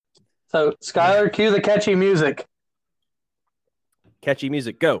So, Skylar, cue the catchy music. Catchy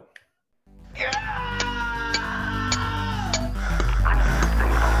music, go.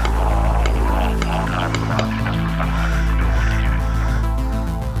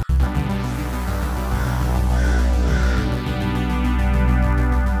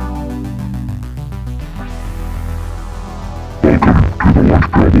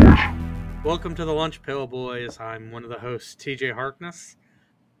 Welcome to the Lunch Pail Boys. I'm one of the hosts, TJ Harkness,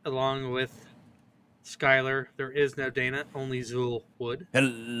 along with Skylar. There is no Dana, only Zool Wood.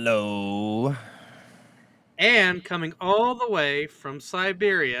 Hello. And coming all the way from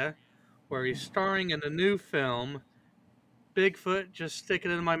Siberia, where he's starring in a new film, Bigfoot, Just Stick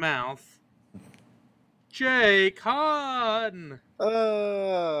It in My Mouth, Jake Hahn.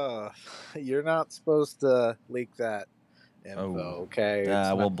 You're not supposed to leak that info, okay?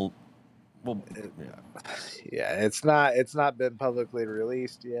 It's not been publicly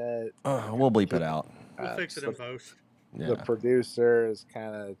released yet. We'll bleep it out. We'll fix it in post. Yeah. The producer is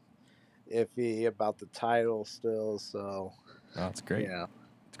kind of iffy about the title still, so. Oh, it's great. Yeah.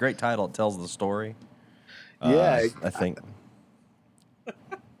 It's a great title. It tells the story. Yeah. I think.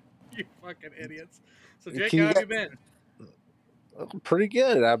 You fucking idiots. So, Jake, how have you been? Pretty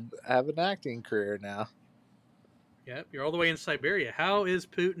good. I have an acting career now. Yep, you're all the way in Siberia. How is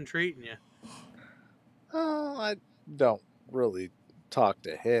Putin treating you? Oh, I don't really talk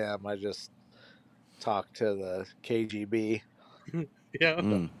to him. I just talk to the KGB. Yeah.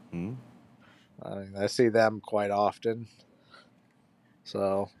 Mm-hmm. I see them quite often.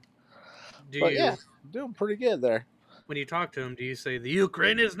 So, yeah, doing pretty good there. When you talk to him, do you say, the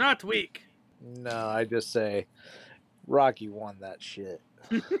Ukraine is not weak? No, I just say, Rocky won that shit.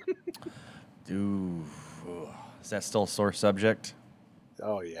 Dude. Is that still a sore subject?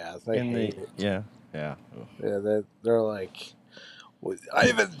 Oh, yeah. They hate it. Yeah. Yeah, they're like,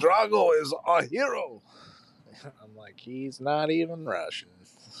 Ivan Drago is a hero. I'm like, he's not even Russian.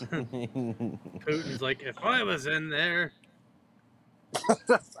 Putin's like, if I was in there,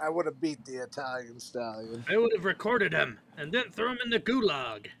 I would have beat the Italian stallion. I would have recorded him and then throw him in the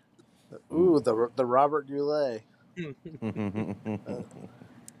gulag. Ooh, the Robert Goulet.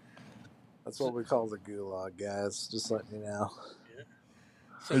 That's what we call the gulag, guys. Just letting you know. Yeah.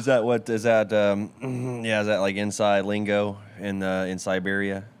 So, is that like inside lingo in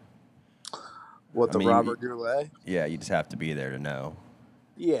Siberia? Robert Goulet? Yeah, you just have to be there to know.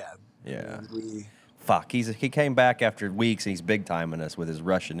 Yeah. Yeah. Fuck, he came back after weeks and he's big timing us with his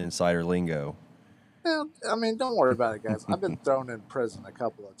Russian insider lingo. Yeah, I mean, don't worry about it, guys. I've been thrown in prison a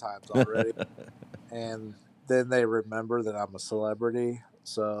couple of times already. And then they remember that I'm a celebrity,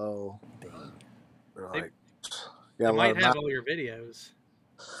 so they're like, they might have all your videos.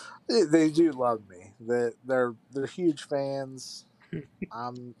 They do love me. They're huge fans. I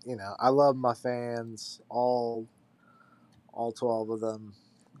love my fans, all 12 of them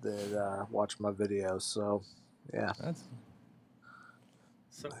that watch my videos. So, yeah.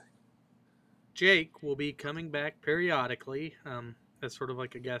 So, Jake will be coming back periodically as sort of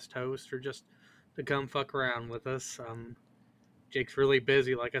like a guest host or just to come fuck around with us. Jake's really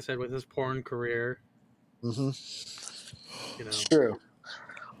busy, like I said, with his porn career. Mm-hmm. True.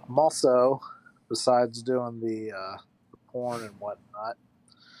 I'm also, besides doing the porn and whatnot,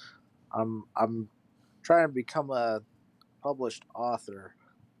 I'm trying to become a published author,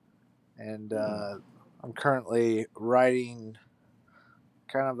 and I'm currently writing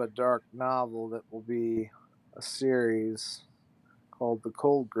kind of a dark novel that will be a series called The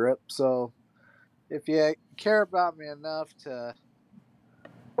Cold Grip. So if you care about me enough to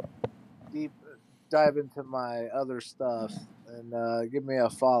deep dive into my other stuff, and give me a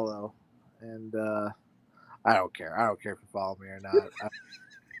follow. And I don't care if you follow me or not.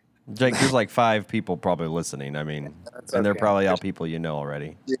 Jake, there's like 5 people probably listening. I mean, and they're probably all people you know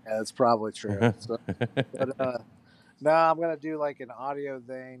already. Yeah, that's probably true. So, but no, I'm gonna do like an audio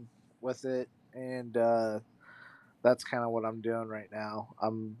thing with it, and that's kind of what I'm doing right now.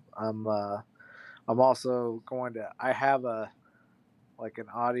 I'm also going to. I have an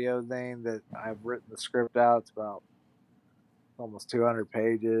audio thing that I've written the script out. It's about almost 200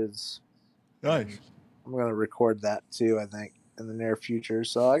 pages. Nice. I'm going to record that too, I think, in the near future.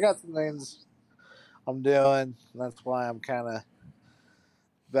 So I got some things I'm doing. That's why I'm kind of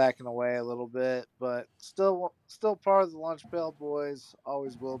backing away a little bit, but still part of the Lunch Pail Boys.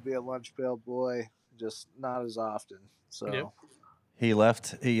 Always will be a Lunch Pail Boy, just not as often. So. Yep. He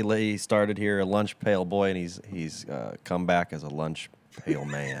left. He started here a Lunch Pail Boy, and he's come back as a Lunch Pail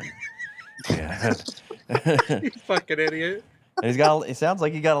Man. Yeah. You fucking idiot. And it sounds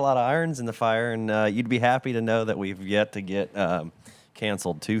like he got a lot of irons in the fire, and you'd be happy to know that we've yet to get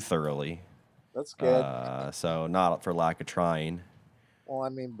canceled too thoroughly. That's good. So not for lack of trying. Well, I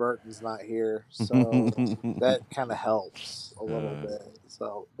mean, Burton's not here, so that kind of helps a little bit.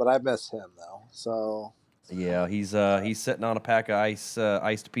 So, but I miss him though. So Yeah, he's sitting on a pack of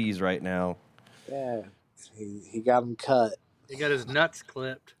iced peas right now. yeah, he got him cut. He got his nuts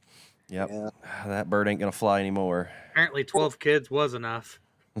clipped. Yep. Yeah. That bird ain't gonna fly anymore. Apparently, 12 kids was enough.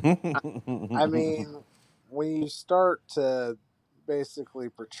 I mean, when you start to basically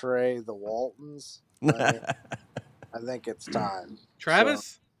portray the Waltons, I mean, I think it's time.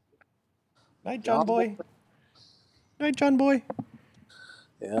 Travis? Night, So, John boy. Night, John boy.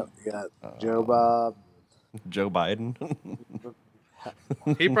 yeah, you got Joe Bob. Joe Biden.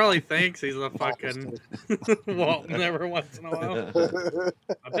 He probably thinks he's a fucking Walton every once in a while.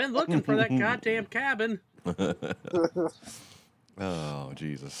 I've been looking for that goddamn cabin. Oh,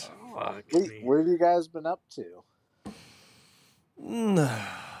 Jesus. Fuck me. What have you guys been up to?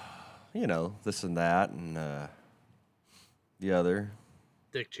 You know, this and that and the other.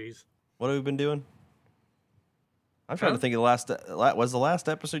 Dick cheese. What have we been doing? I'm trying to think of the last. Was the last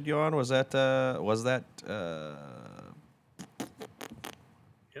episode you on? Was that?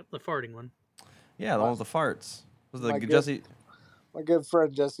 Yep, the farting one. Yeah, the one with the farts. Was the My Jesse? My good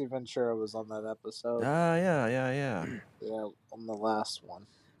friend Jesse Ventura was on that episode. Yeah. Yeah, on the last one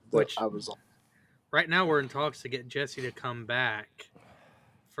that Which I was on. right now we're in talks to get Jesse to come back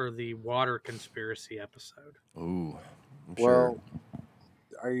for the water conspiracy episode. Ooh, I'm Well, sure.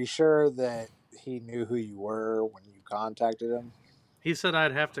 are you sure that he knew who you were when you contacted him? He said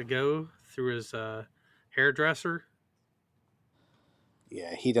I'd have to go through his hairdresser.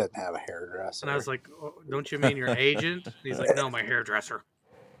 Yeah, he doesn't have a hairdresser. And I was like, oh, don't you mean your agent? And he's like, no, my hairdresser.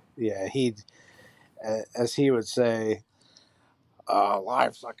 Yeah, as he would say,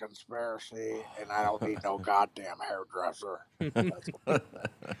 life's a conspiracy, and I don't need no goddamn hairdresser. Yep.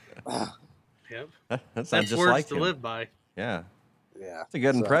 That sounds That's just words like to him. live by. Yeah, Yeah, it's a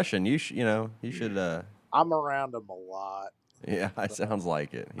good impression. You should. I'm around him a lot. Yeah, it sounds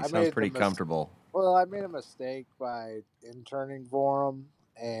like it. He I sounds made pretty the comfortable. Well, I made a mistake by interning for him,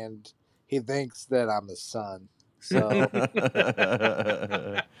 and he thinks that I'm his son. So,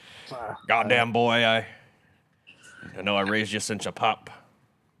 Goddamn boy, I know I raised you since a pup.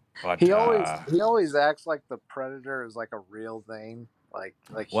 But he always acts like the Predator is like a real thing. Like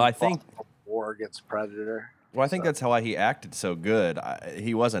Well, I think- fought a war against Predator. Well, I think that's why he acted so good.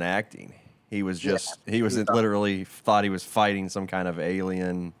 He wasn't acting. He was just he was literally thought he was fighting some kind of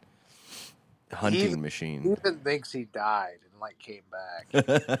alien hunting He machine. even thinks he died and like came back.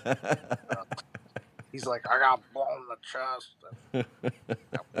 He's like, I got blown in the chest. And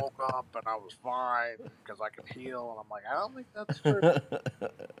I woke up and I was fine because I could heal. And I'm like, I don't think that's true.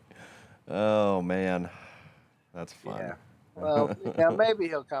 Oh man, that's fun. Yeah. Well, maybe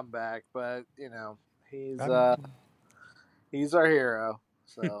he'll come back, but he's our hero.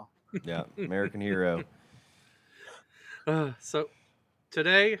 So Yeah, American hero. So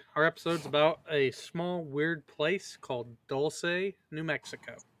today our episode's about a small weird place called Dulce, New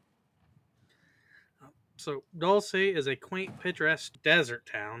Mexico. So Dulce is a quaint, picturesque desert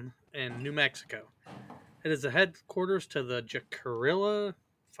town in New Mexico. It is the headquarters to the Jicarilla,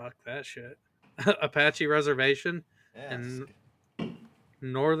 fuck that shit, Apache Reservation in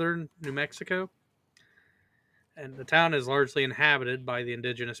northern New Mexico. And the town is largely inhabited by the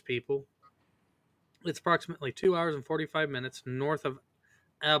indigenous people. It's approximately 2 hours and 45 minutes north of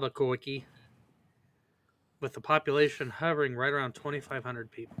Albuquerque, with the population hovering right around 2,500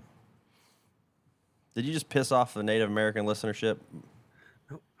 people. Did you just piss off the Native American listenership?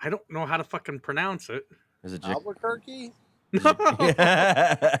 I don't know how to fucking pronounce it. Is it Albuquerque?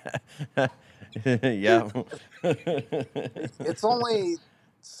 Yeah. It's only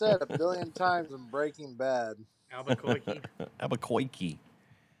said 1 billion times in Breaking Bad. Albuquerque. Albuquerque.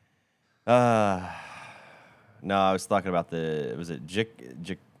 No, I was talking about was it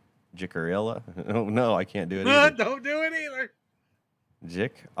Jicarilla? Oh, no, I can't do it either. Don't do it either.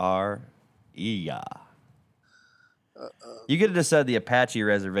 Jicarilla. You could have just said the Apache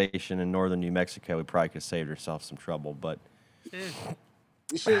Reservation in northern New Mexico. We probably could have saved ourselves some trouble, but...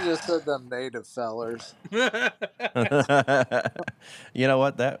 You should have just said them native fellers. You know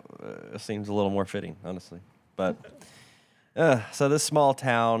what? That seems a little more fitting, honestly. But so this small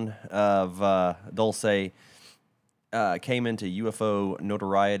town of Dulce came into UFO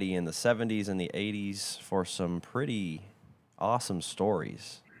notoriety in the 70s and the 80s for some pretty awesome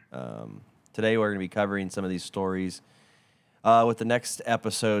stories. Today we're going to be covering some of these stories with the next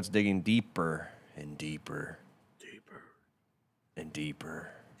episodes digging deeper and deeper. And deeper.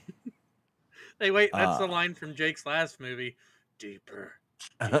 Hey, wait, that's the line from Jake's last movie. Deeper.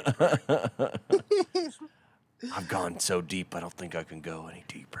 I've gone so deep, I don't think I can go any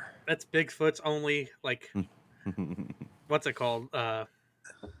deeper. That's Bigfoot's only, like, what's it called? God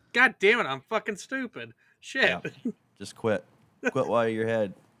damn it, I'm fucking stupid. Shit. Yeah. Just quit. Quit while you're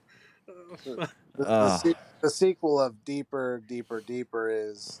ahead. The sequel of Deeper, Deeper, Deeper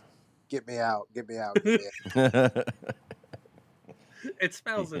is Get Me Out, Get Me Out, Get Me Out. It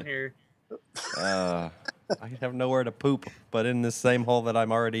smells in here. I have nowhere to poop but in this same hole that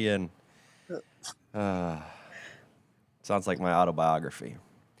I'm already in. Sounds like my autobiography.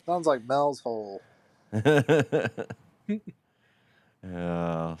 Sounds like Mel's Hole.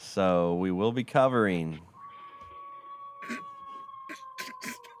 So we will be covering.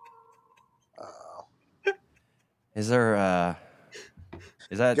 Is there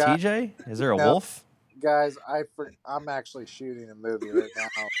is that Guy- TJ? Is there a No. wolf? Guys, I'm actually shooting a movie right now.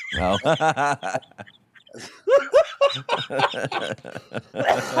 No.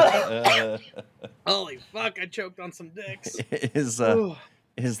 Holy fuck, I choked on some dicks. Is that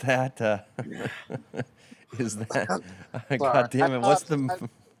is that God damn it, what's the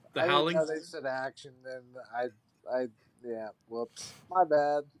The howling? I didn't know they said action, and I yeah, whoops, my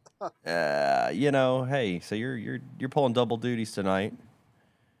bad. hey, so you're pulling double duties tonight.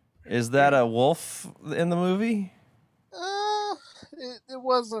 Is that a wolf in the movie? It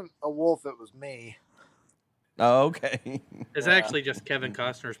wasn't a wolf, it was me. Oh, okay. It's actually just Kevin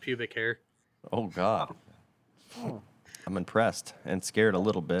Costner's pubic hair. Oh God. I'm impressed and scared a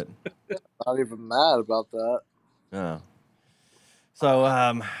little bit. Not even mad about that. Oh. So,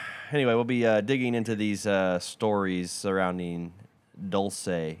 anyway, we'll be digging into these stories surrounding Dulce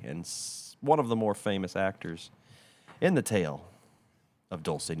and one of the more famous actors in the tale of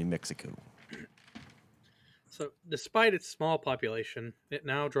Dulce, New Mexico. So, despite its small population, it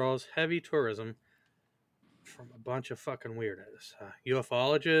now draws heavy tourism from a bunch of fucking weirdos.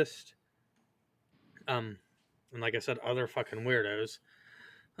 UFOlogists, and like I said, other fucking weirdos,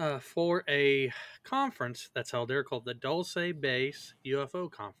 for a conference that's held there called the Dulce Base UFO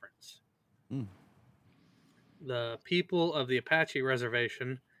Conference. Mm. The people of the Apache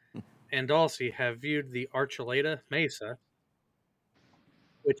Reservation and Dulce have viewed the Archuleta Mesa,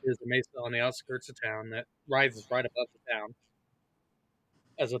 which is the mesa on the outskirts of town that rises right above the town,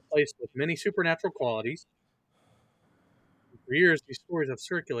 as a place with many supernatural qualities. For years, these stories have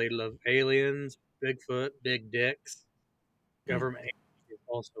circulated of aliens, Bigfoot, big dicks, government agencies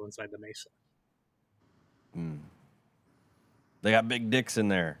also inside the mesa. Mm. They got big dicks in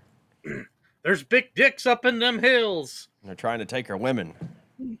there. There's big dicks up in them hills. They're trying to take our women.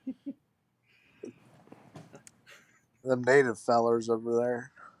 Them native fellers over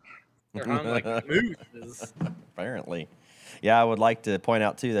there. They're hung like mooses. Apparently. Yeah, I would like to point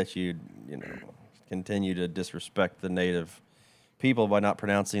out, too, that you continue to disrespect the native people by not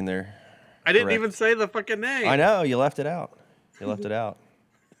pronouncing their I didn't correct. even say the fucking name. I know, you left it out. You left it out.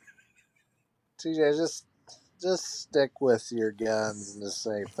 TJ, just stick with your guns and just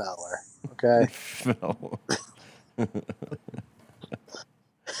say feller, okay?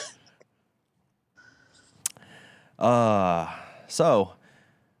 So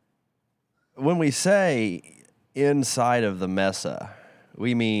when we say inside of the mesa,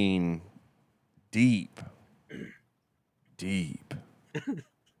 we mean deep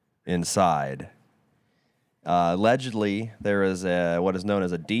inside. Allegedly, there is what is known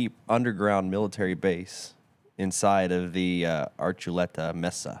as a deep underground military base inside of the Archuleta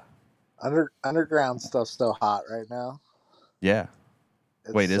Mesa. Underground stuff's so hot right now. Yeah.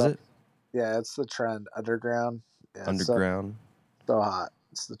 Wait, is it? Yeah, it's the trend. Underground. Yeah, Underground. So hot.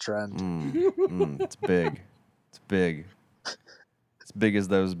 It's the trend. It's big. It's big. It's big as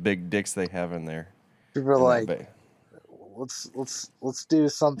those big dicks they have in there. People are like, let's do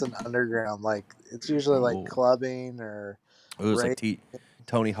something underground. Like it's usually like clubbing or. It was like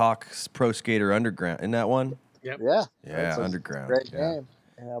Tony Hawk's Pro Skater Underground. Isn't that one? Yep. Yeah. Yeah, Underground. Great game.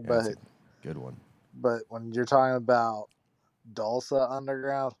 Yeah, but that's a good one. But when you're talking about Dulce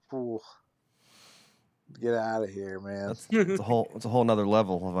Underground, get out of here, man. It's a whole nother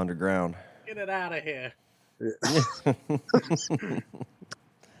level of underground. Get it out of here.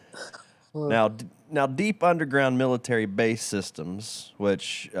 Now, deep underground military base systems,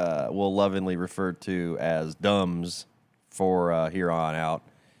 which we'll lovingly refer to as DUMS for here on out,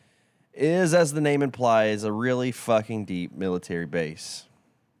 is, as the name implies, a really fucking deep military base.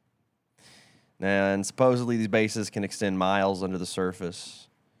 And supposedly these bases can extend miles under the surface.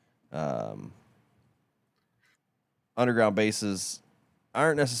 Underground bases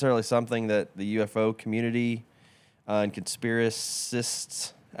aren't necessarily something that the UFO community and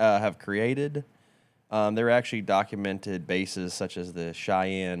conspiracists have created. There were actually documented bases such as the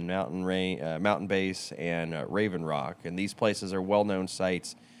Cheyenne Mountain Base and Raven Rock, and these places are well-known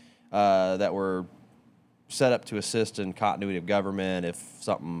sites that were set up to assist in continuity of government if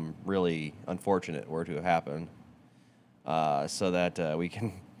something really unfortunate were to happen, so that we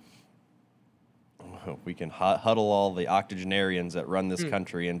can huddle all the octogenarians that run this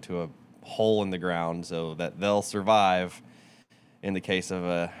country into a hole in the ground so that they'll survive in the case of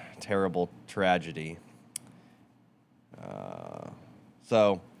a terrible tragedy.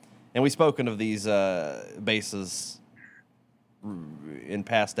 And we've spoken of these bases in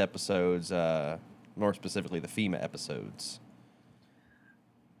past episodes, more specifically the FEMA episodes.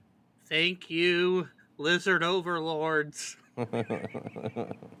 Thank you, lizard overlords.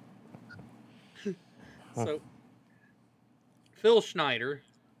 So, Phil Schneider,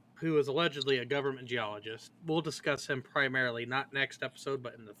 who is allegedly a government geologist, we'll discuss him primarily not next episode,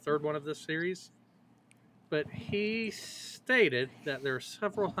 but in the third one of this series. But he stated that there are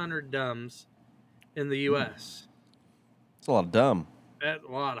several hundred dumbs in the U.S. It's a lot of dumb. That's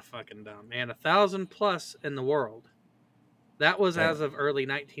a lot of fucking dumb. And 1,000 plus in the world. That was Damn. as of early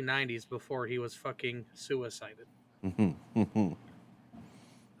 1990s before he was fucking suicided. Yep.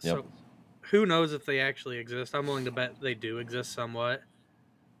 So, who knows if they actually exist? I'm willing to bet they do exist somewhat.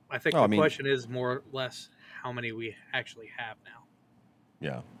 I think the question is more or less how many we actually have now.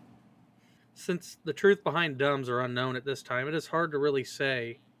 Yeah. Since the truth behind dumbs are unknown at this time, it is hard to really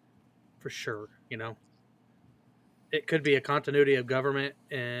say for sure, you know. It could be a continuity of government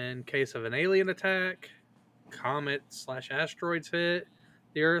in case of an alien attack, comet/asteroids hit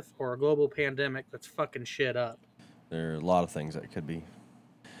the Earth, or a global pandemic that's fucking shit up. There are a lot of things that it could be.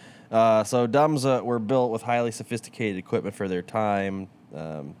 So dumbs were built with highly sophisticated equipment for their time.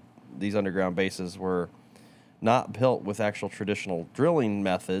 These underground bases were not built with actual traditional drilling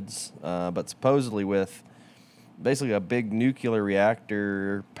methods, but supposedly with basically a big nuclear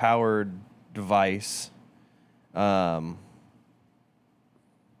reactor powered device. And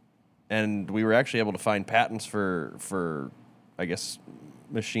we were actually able to find patents for I guess,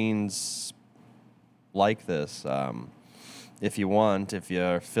 machines like this. If you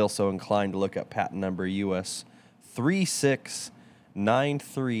feel so inclined to look up patent number US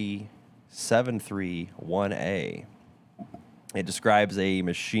 3693731A. It describes a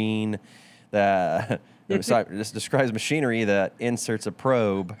machine that this describes machinery that inserts a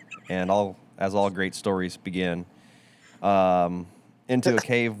probe, and as all great stories begin, into a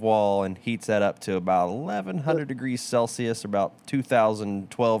cave wall and heats that up to about 1,100 degrees Celsius, or about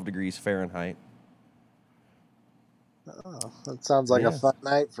 2,012 degrees Fahrenheit. Oh, that sounds like a fun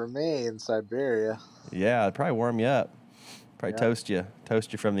night for me in Siberia. Yeah, it'd probably warm you up. Probably toast you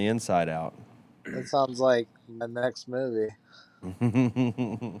from the inside out. That sounds like my next movie.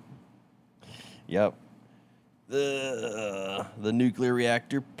 Yep. The nuclear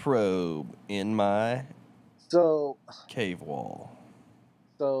reactor probe in my cave wall.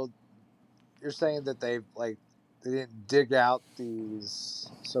 So you're saying that they didn't dig out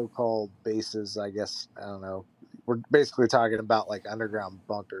these so-called bases, I guess, I don't know. We're basically talking about like underground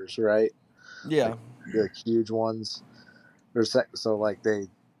bunkers, right? Yeah. Like huge ones. So like they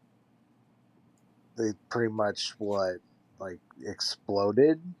pretty much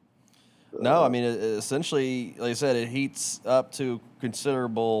exploded? No, I mean, essentially, like I said, it heats up to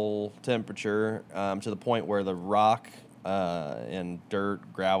considerable temperature, to the point where the rock and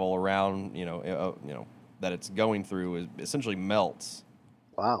dirt, gravel around, that it's going through essentially melts.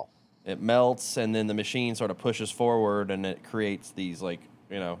 Wow. It melts, and then the machine sort of pushes forward, and it creates these,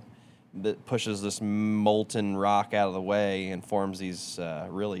 that pushes this molten rock out of the way and forms these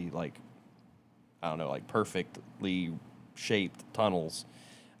really, perfectly shaped tunnels,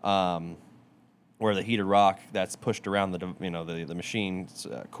 where the heated rock that's pushed around the machine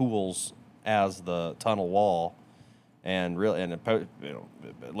cools as the tunnel wall, and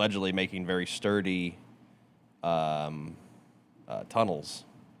allegedly making very sturdy tunnels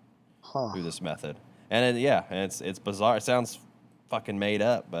through this method. And it's bizarre. It sounds fucking made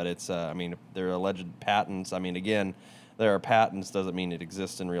up, but it's there are alleged patents. I mean, again, there are patents, doesn't mean it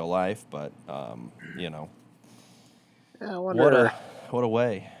exists in real life, but Yeah, I wonder what a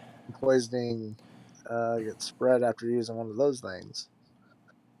way poisoning gets spread after using one of those things.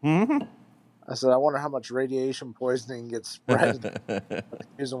 Mm-hmm. I said, I wonder how much radiation poisoning gets spread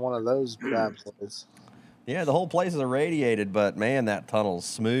using one of those bad boys. Yeah, the whole place is irradiated, but man, that tunnel's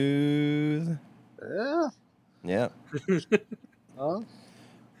smooth. Yeah. Yeah.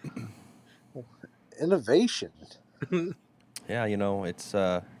 Innovation. Yeah, it's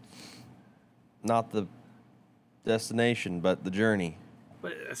not the destination, but the journey.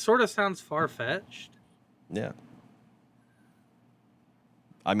 But it sort of sounds far-fetched. Yeah.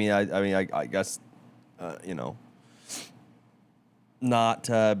 I mean, I guess, you know, not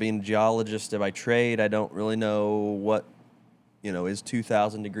being a geologist by trade, I don't really know what, you know, is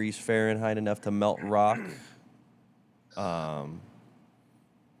 2,000 degrees Fahrenheit enough to melt rock? That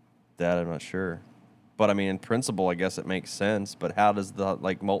I'm not sure. But I mean, in principle, I guess it makes sense. But how does the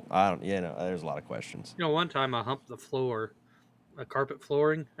like molt? I don't. You know, there's a lot of questions. You know, one time I humped the floor, a carpet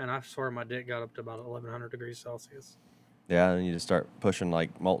flooring, and I swear my dick got up to about 1,100 degrees Celsius. Yeah, and you just start pushing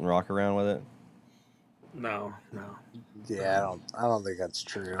like molten rock around with it. No. Yeah, I don't think that's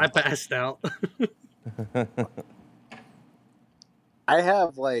true. I passed out. I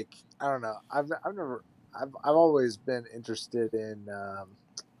have like I don't know. I've always been interested in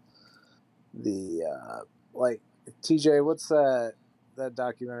the like TJ. What's that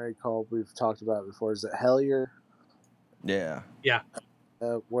documentary called? We've talked about it before. Is it Hellier? Yeah. Yeah.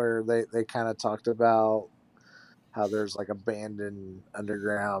 Where they kind of talked about how there's like abandoned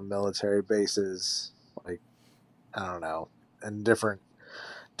underground military bases, like I don't know, in different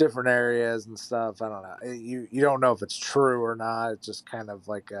areas and stuff. I don't know. You don't know if it's true or not. It's just kind of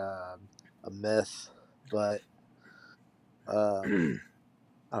like a myth, but I don't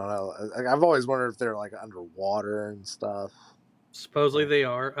know. I've always wondered if they're like underwater and stuff. Supposedly they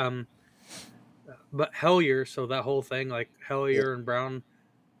are. But Hellier, so that whole thing, like Yeah. Hellier and Brown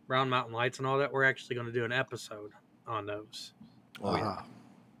Mountain Lights and all that, we're actually going to do an episode on those. Oh yeah.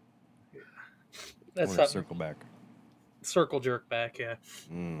 That's We're gonna something. circle back. Circle jerk back, yeah.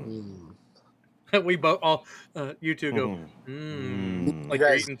 Mm. We both, all you two go, like You you're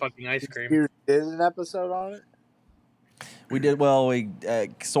guys, eating fucking ice cream. you did an episode on it? We did well. We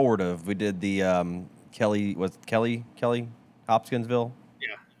sort of. We did the Kelly Hopkinsville.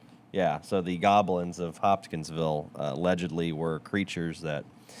 Yeah. Yeah. So the goblins of Hopkinsville allegedly were creatures that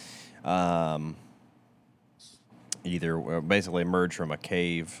either basically emerged from a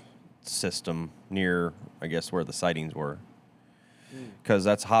cave system near, I guess, where the sightings were. Because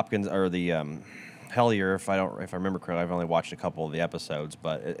that's Hopkins or the Hellier. If I remember correctly, I've only watched a couple of the episodes,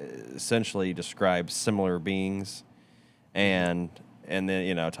 but it essentially describes similar beings, and then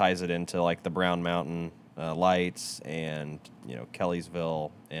you know ties it into like the Brown Mountain Lights and you know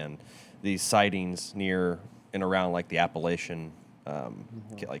Kellysville and these sightings near and around like the Appalachian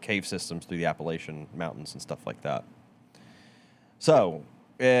like cave systems through the Appalachian Mountains and stuff like that. So,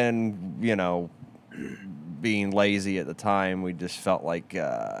 and you know, being lazy at the time, we just felt like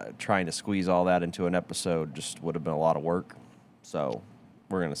trying to squeeze all that into an episode just would have been a lot of work. So,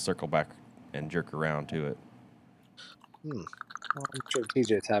 we're going to circle back and jerk around to it. Well, I'm sure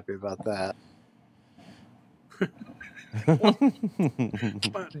TJ's happy about that.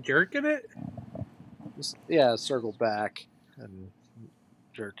 Jerking it? Just, yeah, circle back and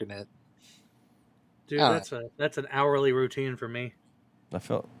jerking it. Dude, All that's an hourly routine for me. I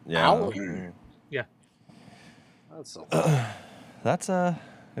felt, yeah. Hour? Yeah. That's a lot. That's got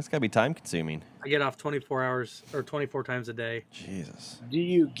to be time consuming. I get off 24 hours or 24 times a day. Jesus. Do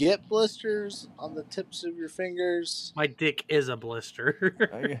you get blisters on the tips of your fingers? My dick is a blister.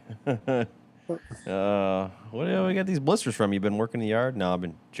 What do we got these blisters from? You've been working the yard? No, I've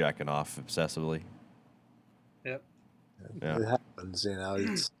been jacking off obsessively. Yep. Yeah. It happens, you know.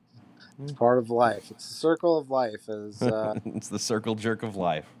 It's part of life. It's the circle of life, as It's the circle jerk of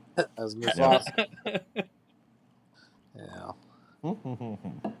life. as Miss Lawson. Yeah.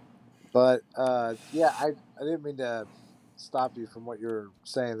 But yeah, I didn't mean to stop you from what you were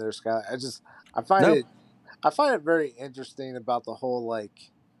saying there, Scott. I find it very interesting about the whole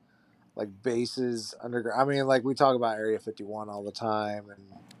like bases underground. I mean, like we talk about Area 51 all the time, and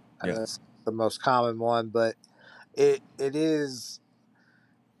that's the most common one. But it's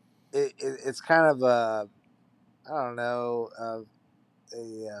kind of a I don't know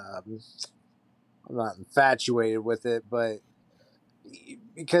I'm not infatuated with it, but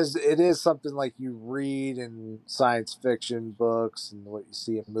because it is something like you read in science fiction books and what you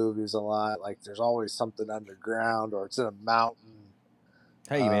see in movies a lot. Like there's always something underground, or it's in a mountain.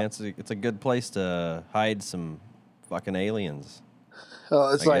 Hey, man, it's a good place to hide some fucking aliens.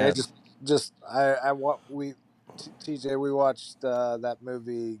 It's like TJ, we watched that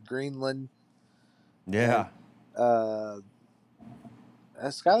movie Greenland. Yeah.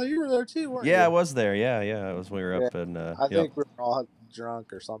 And, Skylar, you were there too, weren't you? Yeah, I was there. Yeah. It was we were up in. I think we were all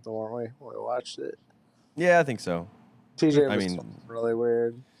drunk or something, weren't we? When we watched it. Yeah, I think so. TJ was really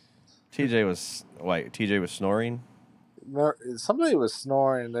weird. TJ was snoring. Somebody was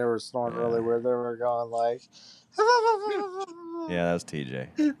snoring. They were snoring really weird. They were going like. Yeah, that was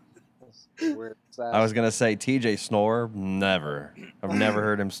TJ. Weird I was assassin. gonna say TJ snore. Never. I've never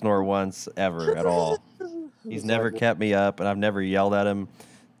heard him snore once ever at all. He's It's never like, kept me up, and I've never yelled at him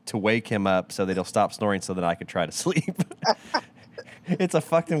to wake him up so that he'll stop snoring so that I could try to sleep. It's a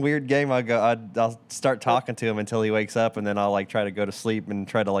fucking weird game. I'll start talking to him until he wakes up, and then I'll like try to go to sleep and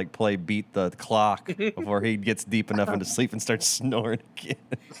try to like play beat the clock before he gets deep enough into sleep and starts snoring again.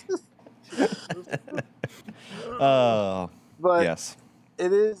 Oh, but yes.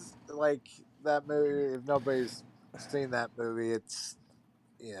 it is like that movie. If nobody's seen that movie, it's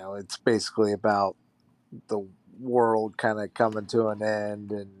it's basically about the world kind of coming to an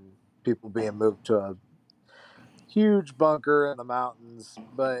end and people being moved to a huge bunker in the mountains.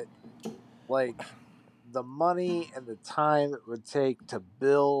 But like the money and the time it would take to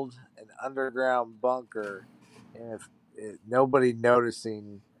build an underground bunker, and if nobody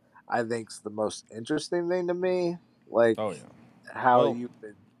noticing, I think's the most interesting thing to me. Like Oh yeah. how Well, you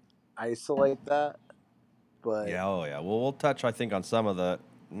would isolate that, but yeah. Oh yeah. Well, we'll touch, I think, on some of the.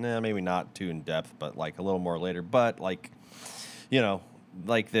 Nah, maybe not too in depth, but like a little more later. But like, you know,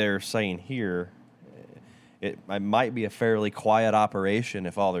 like they're saying here, it might be a fairly quiet operation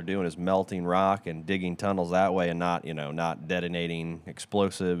if all they're doing is melting rock and digging tunnels that way, and not not detonating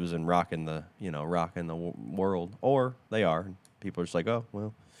explosives and rocking the world. Or they are. People are just like, oh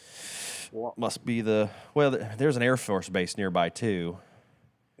well, well, must be There's an Air Force base nearby too,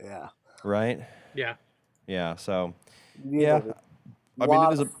 yeah, right? Yeah. Yeah. So you need yeah, a I mean it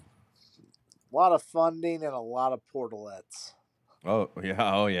lot is of a. funding and a lot of portalets. Oh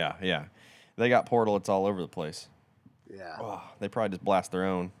yeah. Oh yeah. Yeah. They got portalets all over the place. Yeah, Oh, they probably just blast their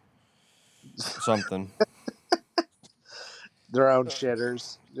own something. their own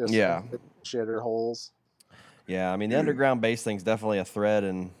shitters, just Yeah. shitter holes. Yeah, I mean the underground base thing's definitely a thread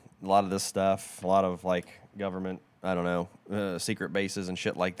in a lot of this stuff. A lot of like government, I don't know, secret bases and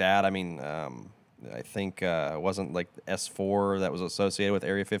shit like that. I mean, I think it wasn't like S4 that was associated with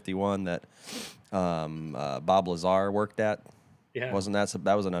Area 51 that Bob Lazar worked at. Yeah. Wasn't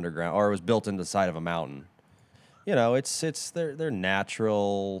that was an underground, or it was built into the side of a mountain? They're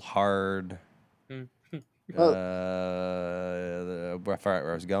natural, hard. Mm. Well,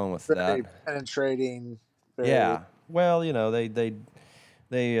 Where I was going with that. very penetrating, very Yeah. Well,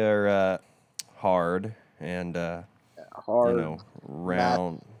 they are hard and hard, matte,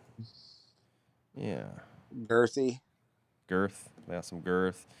 round. Yeah, girthy. girth. They got some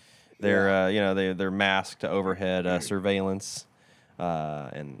girth. They're Yeah. they're masked to overhead surveillance,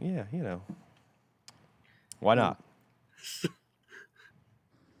 and yeah, why not?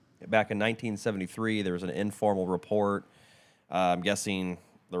 Back in 1973, there was an informal report. I'm guessing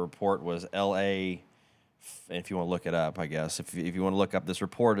the report was L.A. And if you want to look it up, I guess if you want to look up this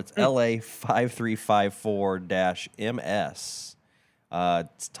report, it's LA 5354-MS.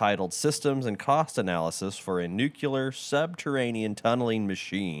 It's titled "Systems and Cost Analysis for a Nuclear Subterranean Tunneling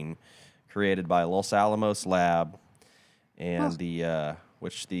Machine," created by Los Alamos Lab, and the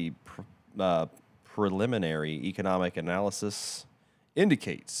preliminary economic analysis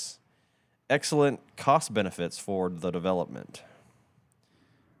indicates excellent cost benefits for the development.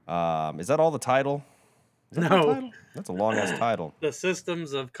 Is that all the title? Is that the No. title? That's a long ass title. The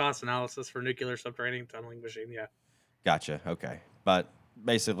systems of cost analysis for nuclear subterranean tunneling machine. Yeah. Gotcha. Okay, but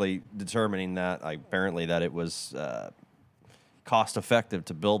basically determining that apparently that it was cost effective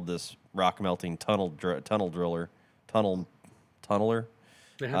to build this rock melting tunneler,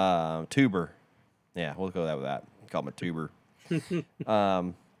 Yeah. tuber. Yeah, we'll go with that. Call him a tuber.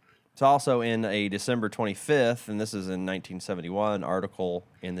 It's also in a December 25th, and this is in 1971, article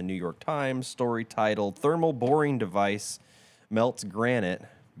in the New York Times, story titled "Thermal Boring Device Melts Granite"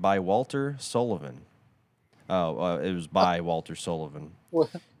 by Walter Sullivan. Oh, it was by Walter Sullivan. What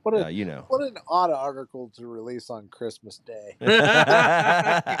what a You know. what an odd article to release on Christmas Day.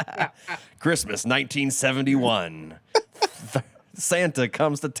 Christmas 1971. Santa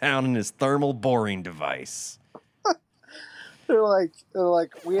comes to town in his thermal boring device. They're like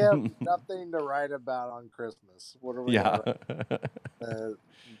we have nothing to write about on Christmas. What are we Yeah. gonna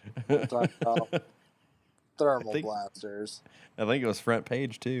we'll talk about thermal think- blasters. I think it was front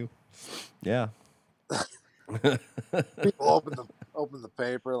page too. Yeah. People open the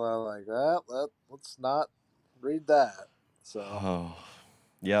paper and they're like, let's not read that. So Oh.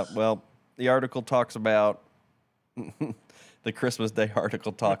 Yeah, well, the article talks about the Christmas Day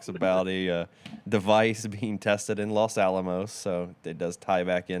article talks about a device being tested in Los Alamos, so it does tie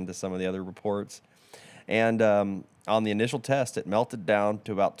back into some of the other reports. And on the initial test, it melted down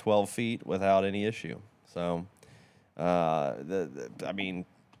to about 12 feet without any issue. So, I mean,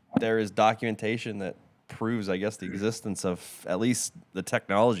 there is documentation that proves, I guess, the existence of at least the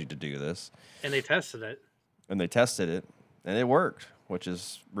technology to do this. And they tested it. And they tested it, and it worked, which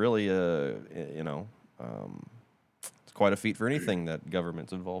is really, it's quite a feat for anything that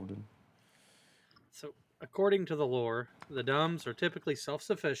government's involved in. So, according to the lore, the Dumbs are typically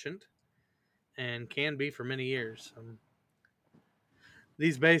self-sufficient and can be for many years.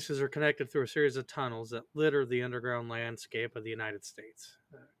 These bases are connected through a series of tunnels that litter the underground landscape of the United States.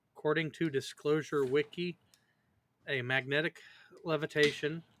 According to Disclosure Wiki, a magnetic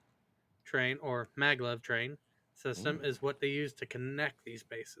levitation train, or maglev train, system is what they use to connect these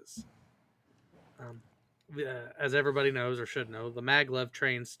bases. As everybody knows or should know, the maglev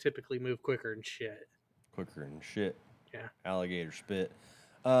trains typically move quicker than shit. Quicker than shit. Yeah. Alligator spit.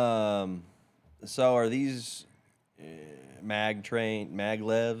 So are these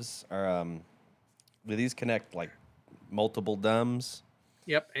maglevs? Do these connect like multiple dumbs?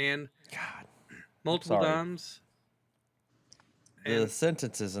 Yep, and God, multiple sorry. dumbs. The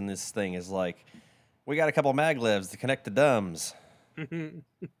sentences in this thing is like, we got a couple maglevs to connect the dumbs. Connect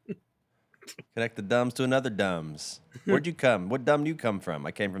the dumbs to another dumbs. Where'd you come? What dumb do you come from?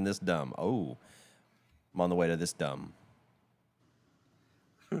 I came from this dumb. Oh, I'm on the way to this dumb.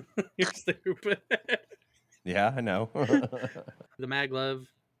 You're stupid. Yeah, I know. The maglev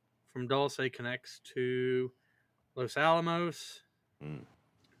from Dulce connects to Los Alamos,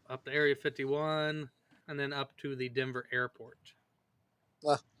 up to Area 51, and then up to the Denver airport.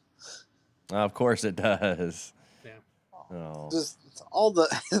 Of course it does. Yeah. Oh. Just all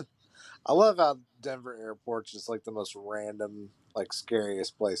the. I love how Denver airport's just like the most random, like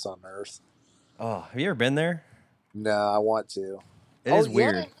scariest place on earth. Oh, have you ever been there? No, I want to. It is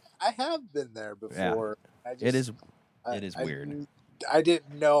weird. Yeah, I have been there before. Yeah. It is weird. I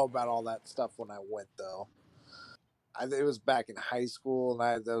didn't know about all that stuff when I went though. It was back in high school,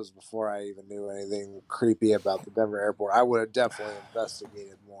 and that was before I even knew anything creepy about the Denver airport. I would have definitely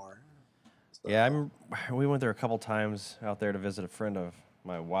investigated more. So. Yeah, we went there a couple times out there to visit a friend of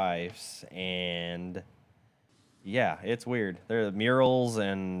my wife's, and yeah, it's weird. There are murals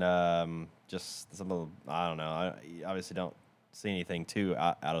and just some of the, I don't know. I obviously don't see anything too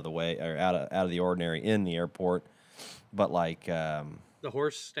out of the way or out of the ordinary in the airport, but like the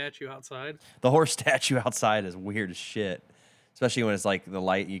horse statue outside. The horse statue outside is weird as shit, especially when it's like the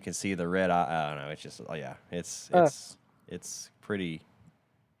light. You can see the red. I don't know. It's just it's pretty.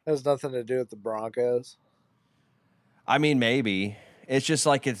 Has nothing to do with the Broncos. I mean, maybe it's just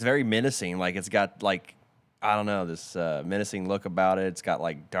like it's very menacing. Like it's got like I don't know this menacing look about it. It's got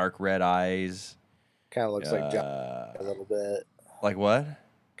like dark red eyes. Kind of looks like John a little bit. Like what?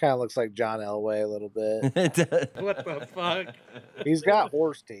 Kind of looks like John Elway a little bit. What the fuck? He's got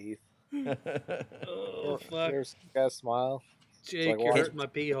horse teeth. Oh fuck! Got a smile. Jake, like you're hurting my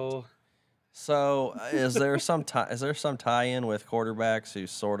pee hole. So, is there some tie-in with quarterbacks who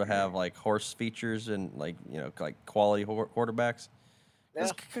sort of have like horse features and like like quality quarterbacks?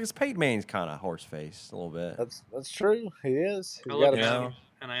 Because Peyton Manning's kind of horse face a little bit. That's true. He is. He's got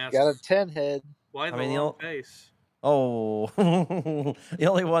and I asked, got a 10 head. Why the long face? Oh, the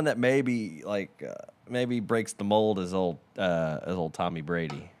only one that maybe breaks the mold is old Tommy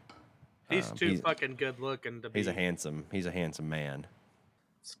Brady. He's too fucking good looking to be. He's a handsome man.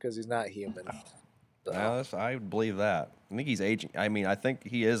 It's because he's not human. So. I would believe that. I think he's aging. I mean, I think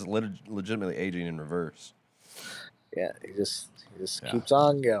he is legitimately aging in reverse. Yeah, he just keeps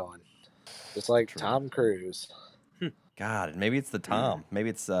on going, just like Tom Cruise. God, maybe it's the Tom. Maybe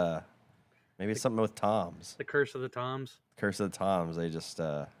it's something with Toms. The curse of the Toms. Curse of the Toms. They just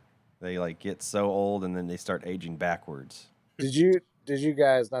they like get so old and then they start aging backwards. Did you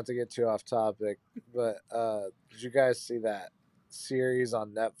guys, not to get too off topic, but did you guys see that series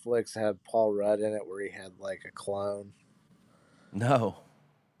on Netflix that had Paul Rudd in it where he had like a clone? No.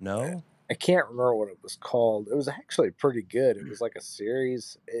 I can't remember what it was called. It was actually pretty good. It was like a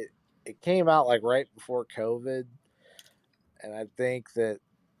series. It came out like right before COVID, and I think that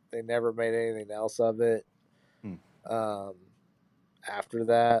they never made anything else of it after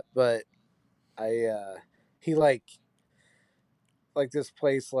that. But he like this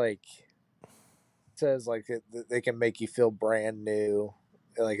place like says like they can make you feel brand new.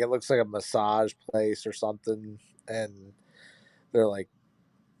 Like it looks like a massage place or something, and they're like,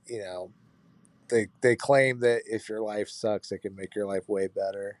 they claim that if your life sucks, it can make your life way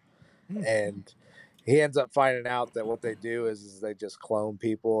better. And he ends up finding out that what they do is they just clone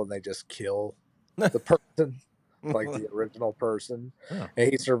people and they just kill the person, like the original person,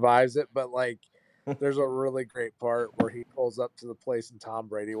 and he survives it. But like there's a really great part where he pulls up to the place and Tom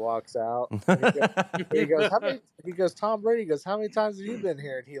Brady walks out. And he goes, how many? He goes, Tom Brady goes, how many times have you been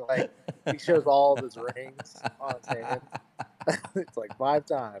here? And he shows all of his rings on his hand. It's like 5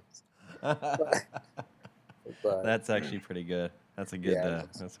 times. But That's actually pretty good. That's a good. Yeah.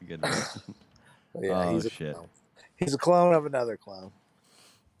 That's a good bit. yeah, Oh he's a shit! clone. He's a clone of another clone.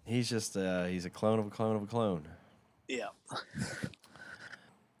 He's just he's a clone of a clone of a clone. Yeah.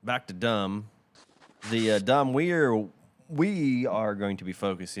 Back to dumb. The dumb we are going to be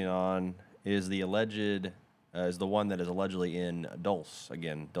focusing on is the alleged is the one that is allegedly in Dulce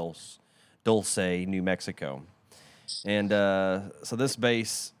again, Dulce, New Mexico, and so this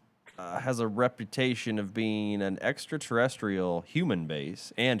base has a reputation of being an extraterrestrial human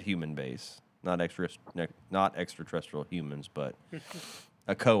base, not extraterrestrial humans, but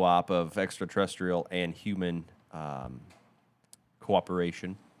a co-op of extraterrestrial and human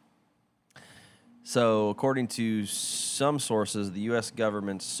cooperation. So, according to some sources, the U.S.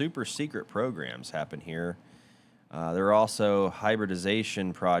 government's super secret programs happen here. There are also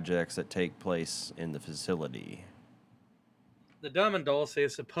hybridization projects that take place in the facility. The dumb and Dulce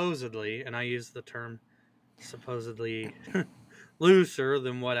is supposedly, and I use the term supposedly looser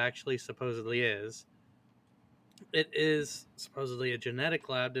than what actually supposedly is. It is supposedly a genetic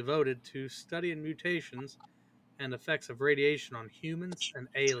lab devoted to studying mutations and effects of radiation on humans and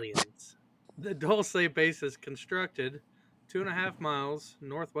aliens. The Dulce base is constructed 2.5 miles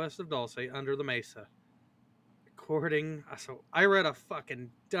northwest of Dulce under the mesa. So I read a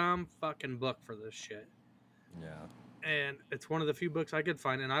fucking dumb fucking book for this shit. Yeah. And it's one of the few books I could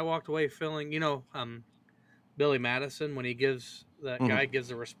find. And I walked away feeling, Billy Madison, when that guy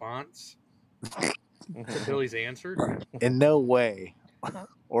gives a response to Billy's answer. In no way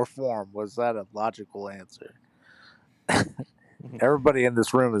or form was that a logical answer. Everybody in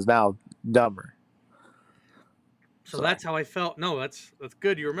this room is now dumber. So that's how I felt. No, that's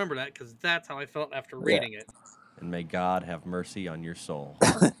good. You remember that because that's how I felt after reading it. And may God have mercy on your soul.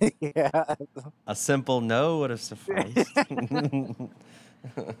 Yeah. A simple no would have sufficed.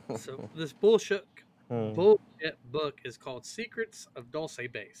 So this bullshit book is called Secrets of Dulce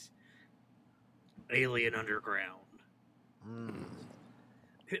Base. Alien Underground.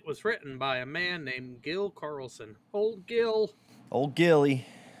 It was written by a man named Gil Carlson. Old Gil. Old Gilly.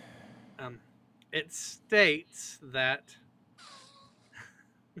 It states that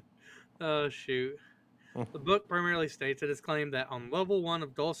oh shoot. The book primarily states it is claimed that on level 1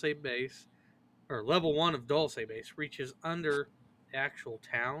 of Dulce Base, or level 1 of Dulce Base, reaches under the actual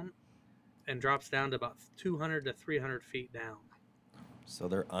town and drops down to about 200 to 300 feet down. So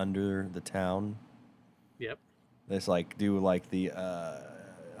they're under the town. Yep. They do the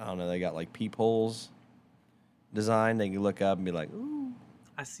I don't know. They got like peepholes design. They can look up and be like, "Ooh,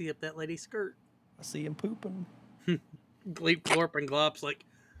 I see up that lady's skirt." I see him pooping. Gleep, glorp, and glop's like,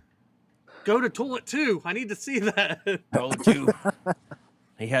 go to toilet 2. I need to see that. Go to.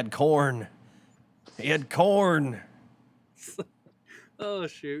 He had corn. He had corn. Oh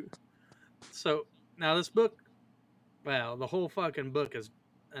shoot. So now this book, wow, the whole fucking book is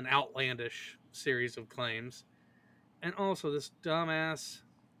an outlandish series of claims. And also this dumbass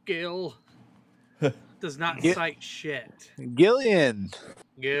Gil does not cite shit. Gillian.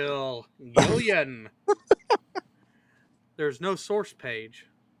 Gillian. There's no source page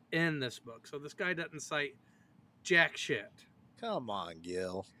in this book. So this guy doesn't cite jack shit. Come on,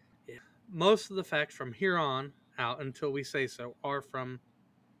 Gil. Yeah. Most of the facts from here on out until we say so are from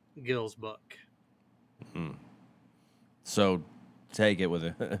Gil's book. So take it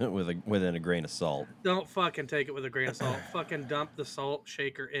within a grain of salt. Don't fucking take it with a grain of salt. Fucking dump the salt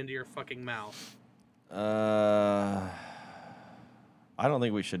shaker into your fucking mouth. I don't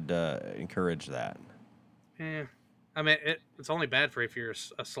think we should encourage that. Yeah. I mean, it's only bad for if you're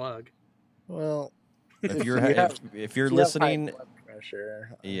a slug. Well, If you're listening, high blood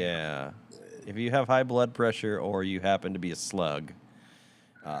pressure. Yeah. If you have high blood pressure or you happen to be a slug,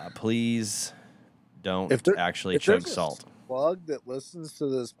 please don't actually chug salt. Slug that listens to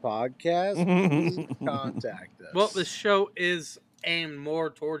this podcast, please contact us. Well, this show is aimed more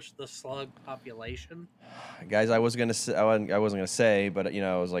towards the slug population. Guys, I wasn't gonna say, but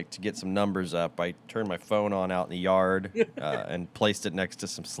I was like, to get some numbers up, I turned my phone on out in the yard and placed it next to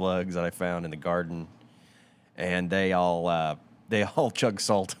some slugs that I found in the garden, and they all chug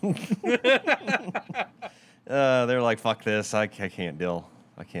salt. They're like, "Fuck this! I can't deal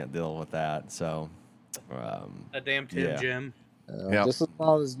with that." So, a damn Tim Jim. Just as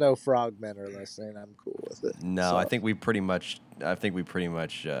long as no frogmen are listening, I'm cool with it. No, So, I think we pretty much,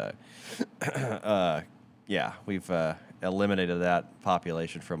 we've eliminated that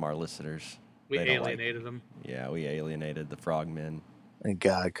population from our listeners. We They don't like. alienated them. Yeah, we alienated the frogmen. Thank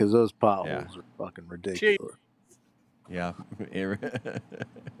God, because those potholes are fucking Gee. ridiculous. Yeah.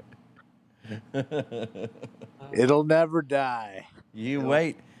 It'll never die. You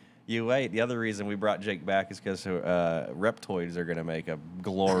wait. You wait. The other reason we brought Jake back is because Reptoids are going to make a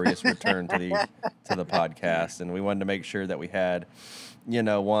glorious return to the podcast, and we wanted to make sure that we had,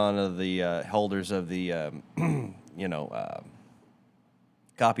 one of the holders of the,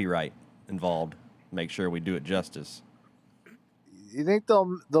 copyright involved. Make sure we do it justice. You think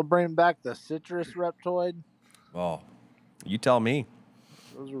they'll bring back the citrus reptoid? Oh, you tell me.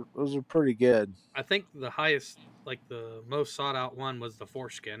 Those are pretty good. I think the highest, like the most sought out one, was the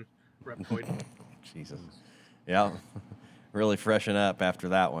foreskin reptoid. Jesus. Yeah. Really freshen up after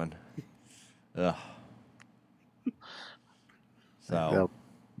that one. Ugh. So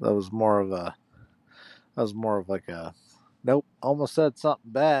that was more of like a nope. Almost said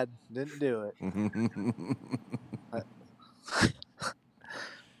something bad. Didn't do it.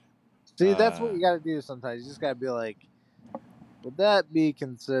 See, that's what you got to do sometimes. You just got to be like, would that be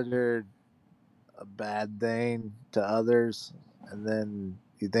considered a bad thing to others? And then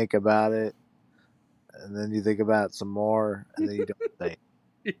you think about it, and then you think about it some more, and then you don't say it.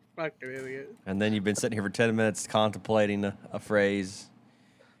 You fucking idiot. And then you've been sitting here for 10 minutes contemplating a phrase.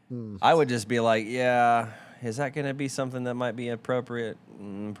 Hmm. I would just be like, yeah, is that going to be something that might be appropriate?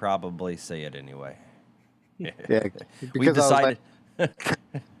 Probably say it anyway. Yeah, We decided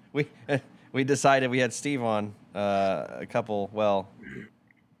we decided we had Steve on a couple. Well,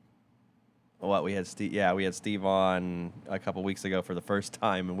 what we had Steve? Yeah, we had Steve on a couple weeks ago for the first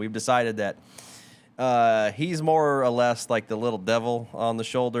time, and we've decided that he's more or less like the little devil on the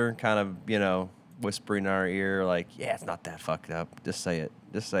shoulder, kind of whispering in our ear, like, yeah, it's not that fucked up. Just say it.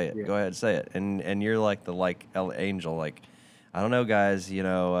 Just say it. Yeah. Go ahead, say it. And you're like the angel, like, I don't know, guys.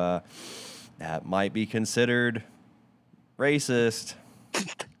 That might be considered racist.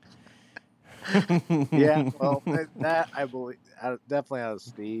 Yeah, well, that I believe definitely out of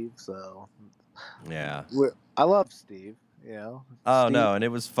Steve. So Yeah. I love Steve. Oh Steve, no, and it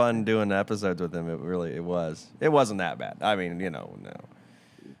was fun doing episodes with him. It was. It wasn't that bad. I mean,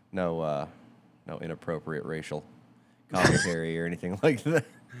 no inappropriate racial commentary or anything like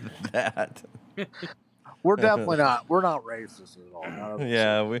that. we're definitely not. We're not racist at all. None of us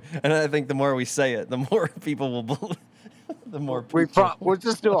Yeah, are. and I think the more we say it, the more people will believe. The more We'll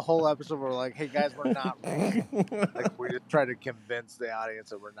just do a whole episode where we're like, hey guys, we're not racist. Like we just try to convince the audience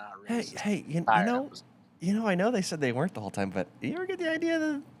that we're not racist. Hey, I know they said they weren't the whole time, but you ever get the idea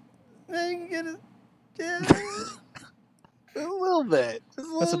that they get it? Yeah. A little bit.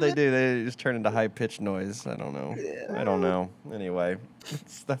 That's what they do. They just turn into high pitched noise. I don't know. Yeah. I don't know. Anyway,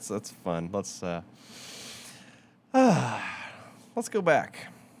 that's fun. Let's go back.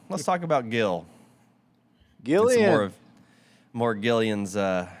 Let's talk about Gil. Gillian. More Gillian's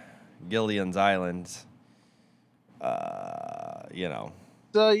Island.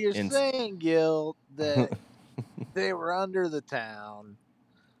 So you're saying, Gil, that they were under the town.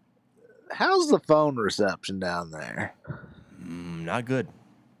 How's the phone reception down there? Not good.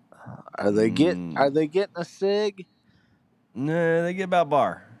 Are they getting a cig? Nah, they get about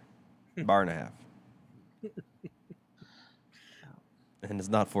bar and a half, and it's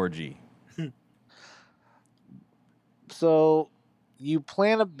not 4G. So you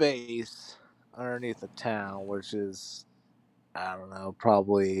plant a base underneath a town, which is, I don't know,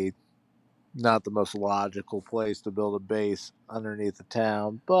 probably not the most logical place to build a base underneath a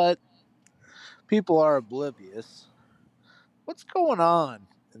town, but people are oblivious. What's going on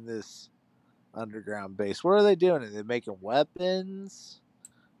in this underground base? What are they doing? Are they making weapons?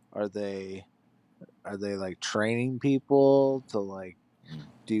 Are they like training people to like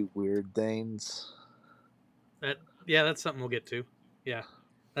do weird things? That's something we'll get to. Yeah,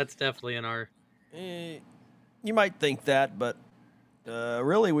 that's definitely in our. You might think that, but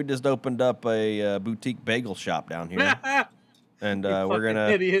really, we just opened up a boutique bagel shop down here, and we're gonna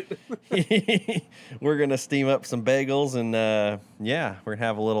idiot. we're gonna steam up some bagels, and we're gonna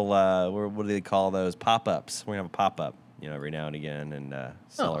have a little what do they call those, pop-ups? We're gonna have a pop-up, every now and again, and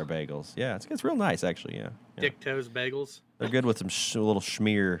sell our bagels. Yeah, it's real nice actually. Yeah. Dick Toes bagels. They're good with some little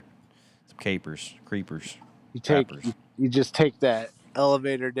schmear, some creepers. You just take that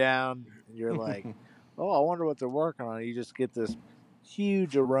elevator down, and you're like, oh, I wonder what they're working on. You just get this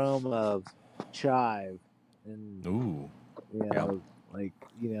huge aroma of chive and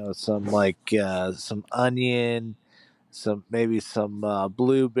some onion, some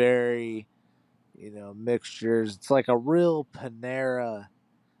blueberry, mixtures. It's like a real Panera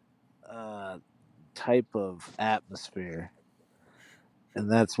type of atmosphere. And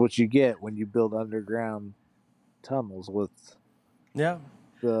that's what you get when you build underground tunnels with Yeah.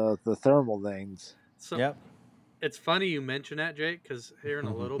 the thermal things. So Yep. it's funny you mention that, Jake, because here in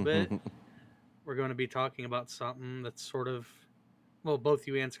a little bit we're going to be talking about something that's sort of, well, both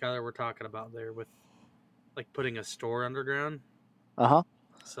you and Skylar were talking about there with like putting a store underground. Uh-huh.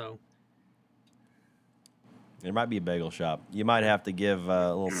 So It might be a bagel shop. You might have to give a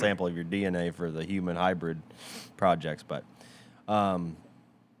little sample of your DNA for the human hybrid projects. But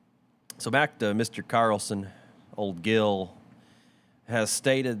so back to Mr. Carlson, old Gil has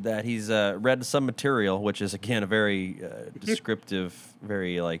stated that he's read some material, which is again a very descriptive,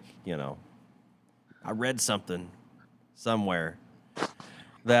 very like I read something somewhere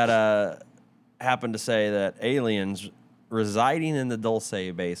that happened to say that aliens residing in the Dulce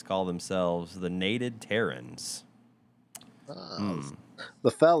base call themselves the Nated Terrans.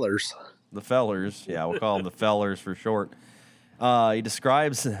 The fellers. The Fellers, yeah, we'll call them the Fellers for short. He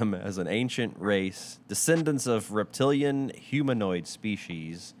describes them as an ancient race, descendants of reptilian humanoid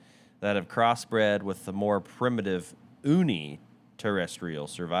species that have crossbred with the more primitive uni-terrestrial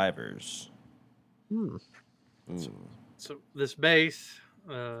survivors. so this base,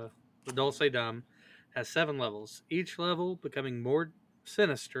 the Dulce Dome, has 7 levels. Each level becoming more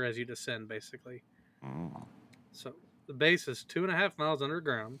sinister as you descend, basically. So the base is 2.5 miles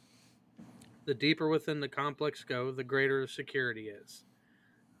underground. The deeper within the complex go, the greater the security is.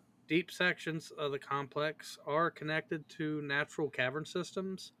 Deep sections of the complex are connected to natural cavern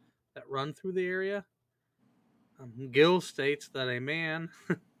systems that run through the area. Gill states that a man,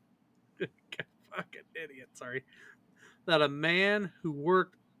 fucking idiot, sorry, that a man who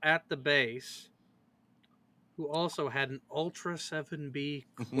worked at the base, who also had an Ultra 7B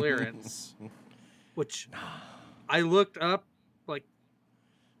clearance, which I looked up, like,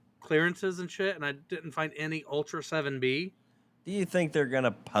 clearances and shit, and I didn't find any Ultra 7B. Do you think they're going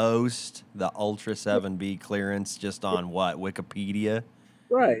to post the Ultra 7B clearance just on what, Wikipedia?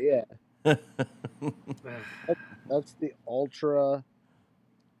 Right, yeah. That's the ultra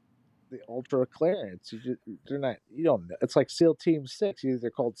clearance. You don't know. It's like SEAL Team 6. Either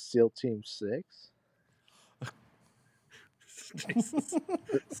called SEAL Team 6. Jesus.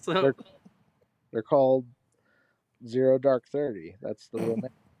 So They're they're called Zero Dark 30. That's the real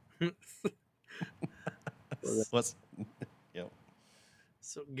name. What's, you know,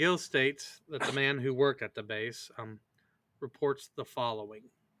 So Gill states that the man who worked at the base reports the following.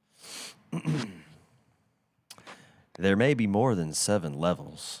 there may be more than 7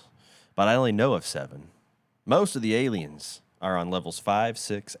 levels, but I only know of 7. Most of the aliens are on levels 5,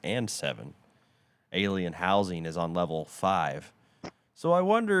 6, and 7. Alien housing is on level 5. So I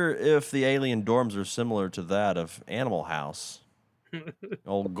wonder if the alien dorms are similar to that of Animal House.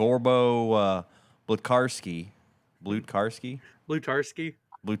 Old Gorbo Blutkarski. Lutarski.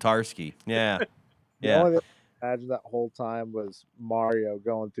 Blutarski. Yeah. The Yeah. only thing I imagine that whole time was Mario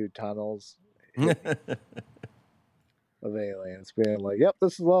going through tunnels of aliens, being like, "Yep,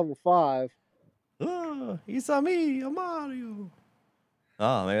 this is level 5." Oh, it's a me, a Mario.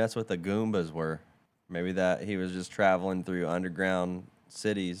 Oh, maybe that's what the Goombas were. Maybe that he was just traveling through underground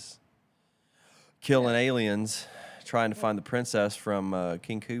cities, killing aliens, trying to find the princess from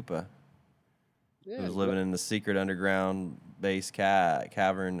King Koopa, Yeah, who was living in the secret underground base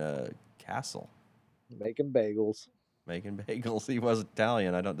cavern castle, making bagels. making bagels. He was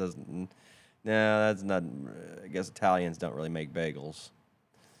Italian. No, that's not. I guess Italians don't really make bagels,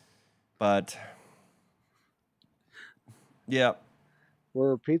 but yeah. Where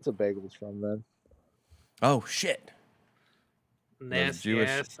are pizza bagels from then? Oh shit. Those Nasty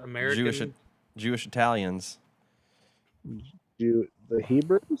ass Jewish American. Jewish Italians. The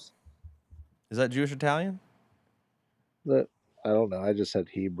Hebrews? Is that Jewish Italian? I don't know. I just said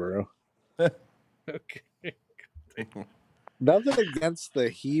Hebrew. Okay. Nothing against the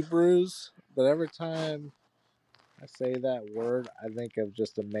Hebrews, but every time I say that word, I think of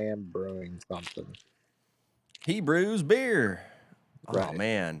just a man brewing something. Hebrews beer. Oh Right.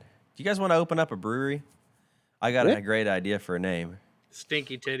 man. Do you guys want to open up a brewery? I got Yeah. a great idea for a name.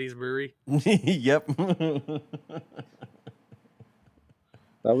 Stinky Teddy's Brewery. Yep.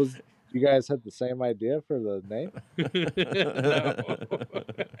 That was you guys had the same idea for the name? No.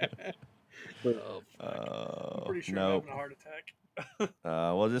 But Oh, fuck. I'm pretty sure nope. I'm having a heart attack.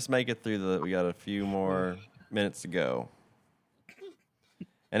 We'll just make it through we got a few more minutes to go.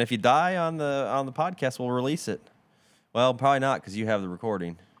 And if you die on the podcast, we'll release it. Well, probably not because you have the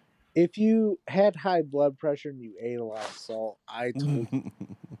recording. if you had high blood pressure and you ate a lot of salt, I told you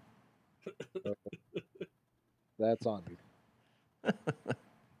that's on you.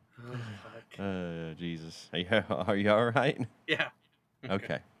 Oh, fuck. Jesus. Are you all right? Yeah.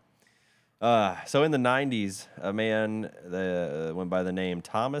 Okay. So in the 90s, a man went by the name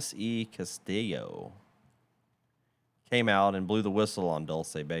Thomas E. Castillo came out and blew the whistle on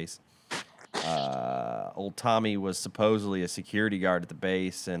Dulce base. Old Tommy was supposedly a security guard at the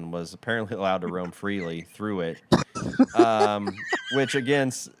base and was apparently allowed to roam freely through it. Which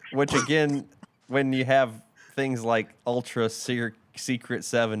again, when you have things like ultra secret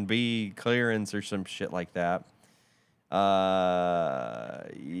 7B clearance or some shit like that,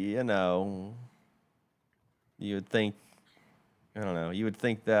 you know, you would think, I don't know, you would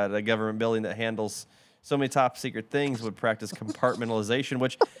think that a government building that handles so many top secret things would practice compartmentalization,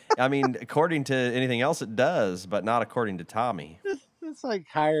 which, I mean, according to anything else, it does, but not according to Tommy. It's like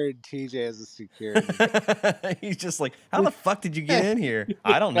hiring TJ as a security. He's just like, how the fuck did you get in here?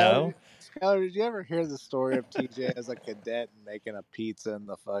 I don't know. Skyler, did you ever hear the story of TJ as a cadet and making a pizza in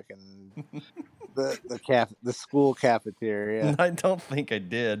the fucking the school cafeteria? I don't think I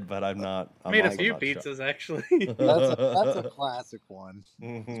did, but I'm not. I'm Made a also few not sure. pizzas actually. That's a classic one.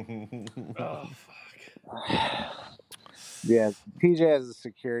 Oh fuck. Yeah, TJ as a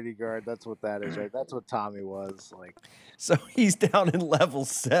security guard. That's what that is, right? That's what Tommy was like. So he's down in level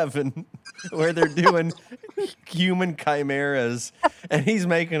 7 where they're doing human chimeras and he's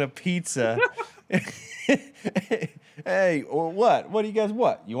making a pizza. Hey, what? What do you guys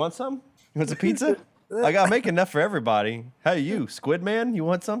want? You want some? You want some pizza? I gotta make enough for everybody. Hey, you, Squid Man, you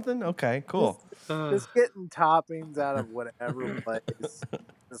want something? Okay, cool. Just getting toppings out of whatever place,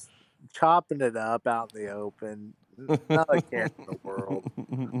 just chopping it up out in the open. Not a care in the world.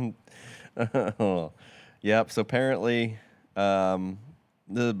 Yep. So apparently,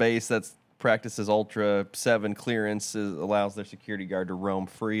 the base that's practices Ultra 7 clearance allows their security guard to roam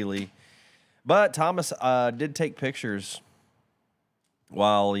freely. But Thomas did take pictures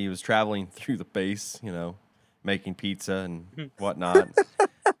while he was traveling through the base, you know, making pizza and whatnot,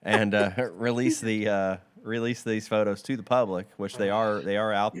 and release these photos to the public, which they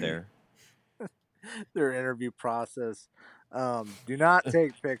are out there. Their interview process. Do not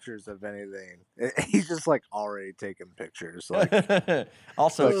take pictures of anything. He's just like already taking pictures. Like,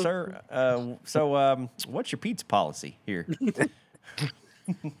 Also, sir, so what's your pizza policy here?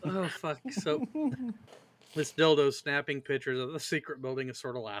 Oh fuck. So this dildo snapping pictures of the secret building is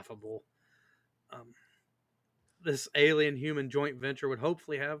sort of laughable. This alien human joint venture would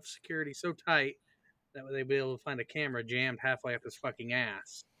hopefully have security so tight that they'd be able to find a camera jammed halfway up his fucking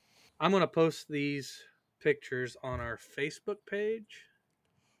ass. I'm gonna post these pictures on our Facebook page.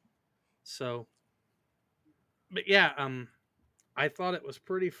 So, but yeah, I thought it was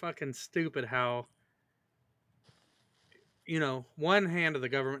pretty fucking stupid how, you know, one hand of the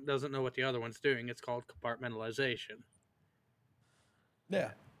government doesn't know what the other one's doing. It's called compartmentalization.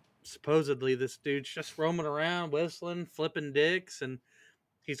 Yeah. Supposedly, this dude's just roaming around, whistling, flipping dicks, and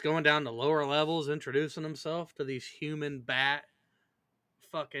he's going down to lower levels, introducing himself to these human bat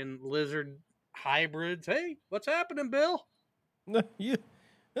fucking lizard hybrids. Hey, what's happening, Bill? You,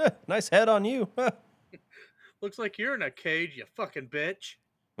 nice head on you. Looks like you're in a cage, you fucking bitch.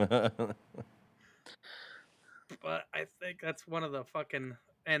 But I think that's one of the fucking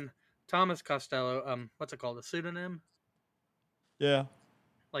and Thomas Costello, what's it called? A pseudonym? Yeah.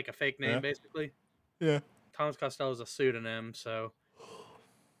 Like a fake name, Yeah. basically. Yeah. Thomas Costello is a pseudonym, so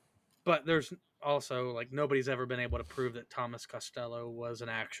but there's also like nobody's ever been able to prove that Thomas Costello was an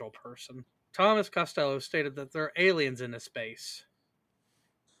actual person. Thomas Costello stated that there are aliens in this space.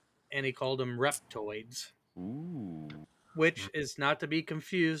 And he called them reptoids. Ooh. Which is not to be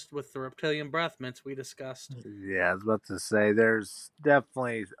confused with the reptilian breath mints we discussed. yeah, I was about to say there's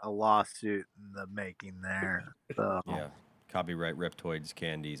definitely a lawsuit in the making there. So Yeah. Copyright Reptoids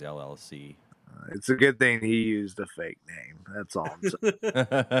Candies LLC. it's a good thing he used a fake name. That's all I'm saying.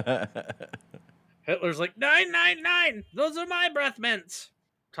 Hitler's like, 999! Those are my breath mints!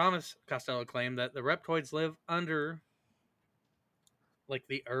 Thomas Costello claimed that the reptoids live under, like,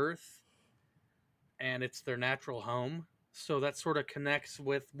 the earth, and it's their natural home. So that sort of connects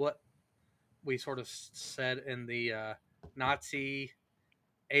with what we sort of said in the Nazi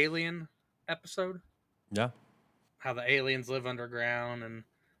alien episode. Yeah. How the aliens live underground and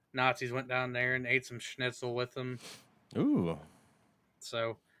Nazis went down there and ate some schnitzel with them. Ooh.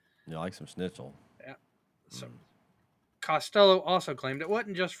 So, You like some schnitzel? yeah. So, Costello also claimed it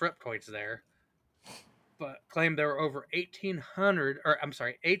wasn't just reptoids there, but claimed there were over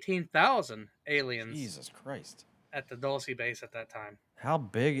 18,000 aliens Jesus Christ. at the Dulce base at that time. How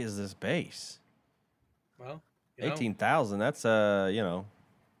big is this base? Well, 18,000. That's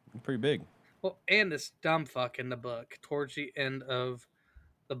pretty big. Well, and this dumb fuck in the book, towards the end of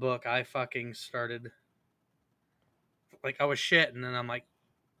the book, I fucking started like I was shit, and then I'm like,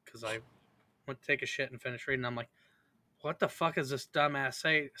 because I went to take a shit and finish reading. I'm like, what the fuck is this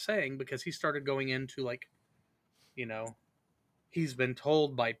dumbass saying? Because he started going into like, you know, he's been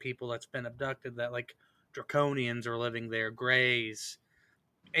told by people that's been abducted that like draconians are living there, greys,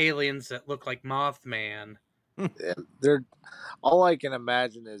 aliens that look like Mothman. And they're all I can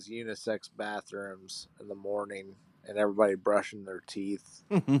imagine is unisex bathrooms in the morning, and everybody brushing their teeth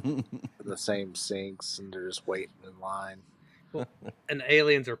in the same sinks, and they're just waiting in line. Well, and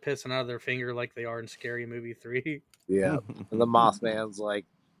aliens are pissing out of their finger like they are in Scary Movie 3. Yeah, and the Mothman's like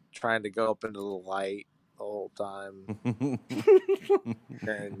trying to go up into the light the whole time, and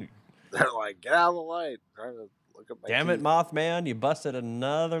they're like, "Get out of the light!" Trying to look at my Damn it, teeth. Mothman, you busted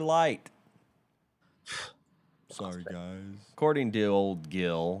another light. Sorry, guys. According to old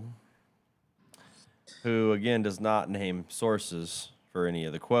Gil, who again does not name sources for any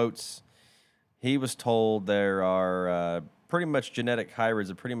of the quotes, he was told there are pretty much genetic hybrids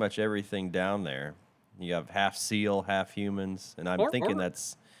of pretty much everything down there. You have half seal, half humans, and I'm thinking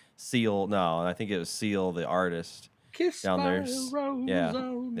that's Seal. No, I think it was Seal, the artist Kiss down there. rose Yeah,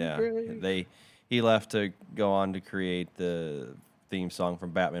 on yeah. grave. He left to go on to create the theme song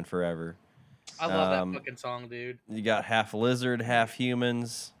from Batman Forever. I love that fucking song, dude. You got half lizard, half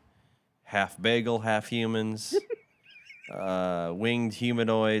humans, half bagel, half humans, winged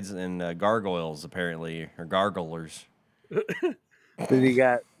humanoids, and gargoyles, apparently, or garglers. Then you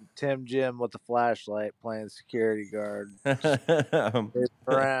got Tim Jim with the flashlight playing security guard,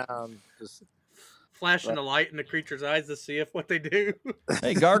 around, just Flashing the light in the creature's eyes to see if what they do.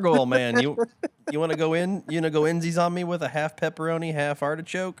 Hey, gargoyle man, you want to go in? You want to go insies on me with a half pepperoni, half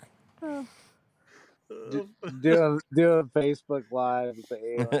artichoke? doing Facebook Live with the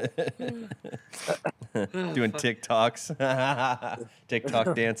alien. Doing TikToks,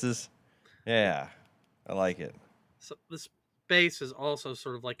 TikTok dances. Yeah, I like it. So this base is also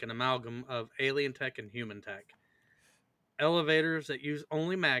sort of like an amalgam of alien tech and human tech. Elevators that use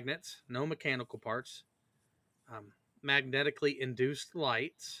only magnets, no mechanical parts. Magnetically induced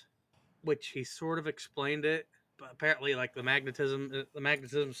lights, which he sort of explained it, but apparently, like the magnetism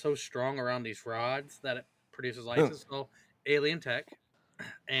is so strong around these rods that it produces lights. It's all alien tech,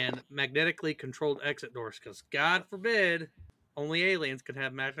 and magnetically controlled exit doors. Because God forbid, only aliens could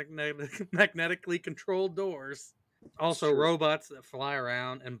have magnetically controlled doors. Also, robots that fly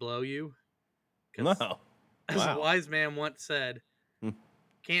around and blow you. No, As a wise man once said,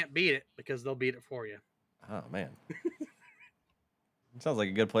 can't beat it because they'll beat it for you. Oh man, sounds like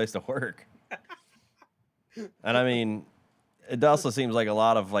a good place to work. And I mean, it also seems like a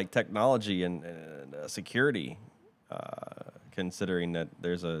lot of like technology and security, considering that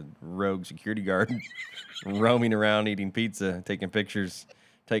there's a rogue security guard roaming around eating pizza, taking pictures,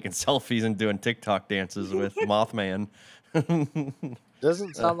 taking selfies, and doing TikTok dances with Mothman.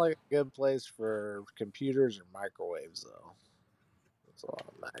 Doesn't sound like a good place for computers or microwaves, though. That's a lot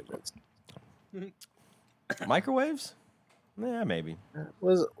of magnets. Microwaves? Yeah, maybe.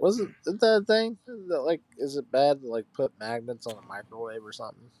 Was it that a thing? Is it bad to like put magnets on a microwave or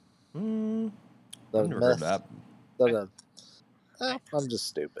something? I've never heard that. I'm just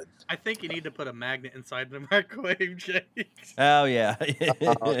stupid. I think you need to put a magnet inside the microwave, Jake. Oh yeah,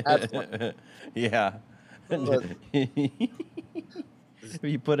 yeah. If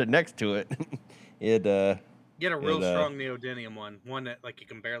you put it next to it, it get a real strong neodymium one that like you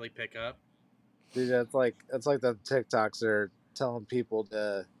can barely pick up. Dude, that's like the TikToks are telling people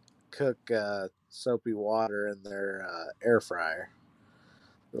to cook soapy water in their air fryer.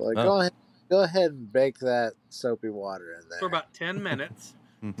 They're like, go ahead and bake that soapy water in there for about 10 minutes.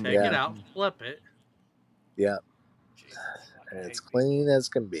 Take it out, flip it. Yep. And it's clean as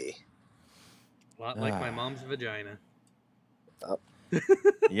can be. A lot like my mom's vagina. Oh.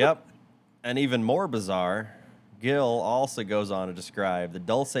 Yep. And even more bizarre, Gil also goes on to describe the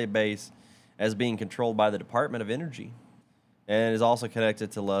Dulce base as being controlled by the Department of Energy and is also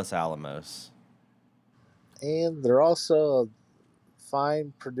connected to Los Alamos. And they're also a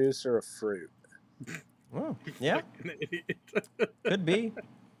fine producer of fruit. Oh, yeah. Could be.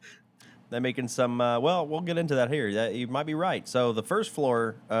 They're making some, well, we'll get into that here. You might be right. So the first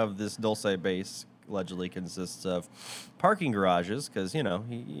floor of this Dulce base allegedly consists of parking garages because, you know,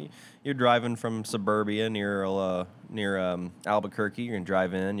 you're driving from suburbia near Albuquerque. You're going to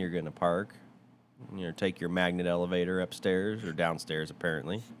drive in, you're going to park. Take your magnet elevator upstairs or downstairs,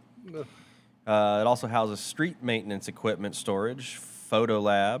 apparently. It also houses street maintenance equipment storage, photo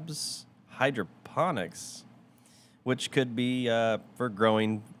labs, hydroponics, which could be for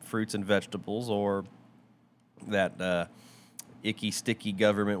growing fruits and vegetables or that icky, sticky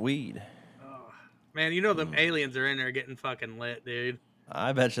government weed. Man, you know them aliens are in there getting fucking lit, dude.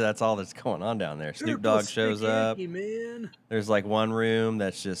 I bet you that's all that's going on down there. Snoop Triple Dogg shows up. sticky, man. There's like one room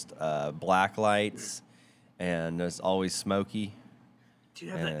that's just black lights, and it's always smoky. Do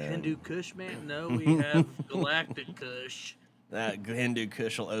you have that And- Hindu Kush, man? No, we have Galactic Kush. That Hindu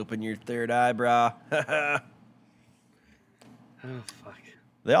Kush will open your third eyebrow. Oh, fuck.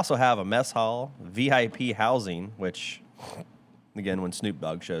 They also have a mess hall, VIP housing, which, again, when Snoop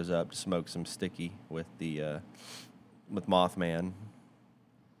Dogg shows up to smoke some sticky with with Mothman.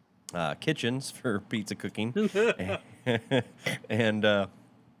 Kitchens for pizza cooking, and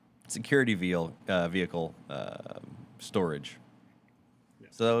security vehicle storage. Yeah.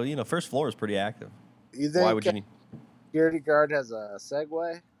 So first floor is pretty active. You think Why would you need? security guard has a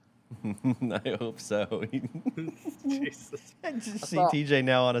Segway? I hope so. Jesus. I just I see saw- TJ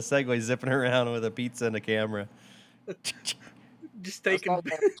now on a Segway zipping around with a pizza and a camera. Just I taking.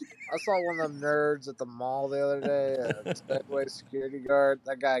 saw one of them nerds at the mall the other day. A Segway security guard.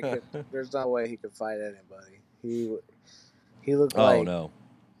 That guy could. There's no way he could fight anybody. He looked Oh like no!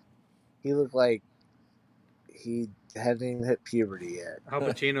 he looked like he hadn't even hit puberty yet. Al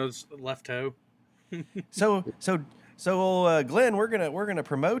Pacino's left toe. So Glenn, we're gonna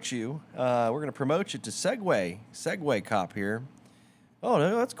promote you. We're gonna promote you to Segway cop here. Oh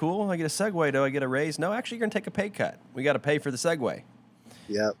no, that's cool. I get a Segway. Do I get a raise? No, actually, you're gonna take a pay cut. We got to pay for the Segway.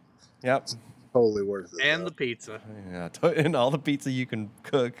 Yep, Yep. totally worth it. And though. the pizza. Yeah, and all the pizza you can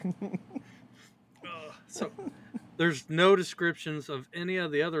cook. So there's no descriptions of any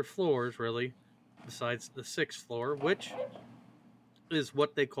of the other floors, really, besides the 6th floor, which is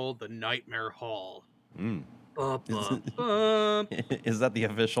what they call the Nightmare Hall. Mm. Ba-ba-bum. Is that the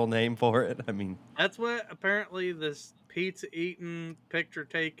official name for it? I mean, That's what apparently this pizza eating, picture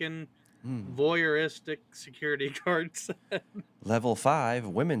taking, mm. voyeuristic security guard said. Level 5,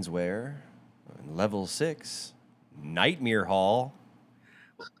 women's wear. And level 6, Nightmare Hall.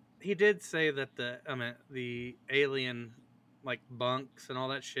 He did say that the alien like bunks and all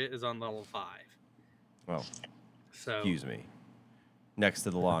that shit is on level 5. Oh, So excuse me. Next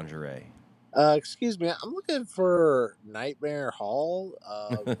to the lingerie. Excuse me, I'm looking for Nightmare Hall.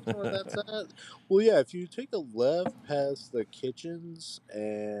 Where that's at? Well, yeah, if you take a left past the kitchens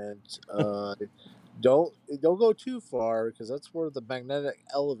and don't go too far because that's where the magnetic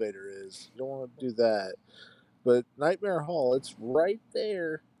elevator is. You don't want to do that. But Nightmare Hall, it's right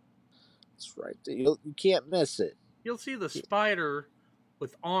there. It's right there. You can't miss it. you'll see the spider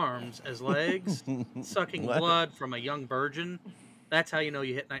with arms as legs sucking What? blood from a young virgin. That's how you know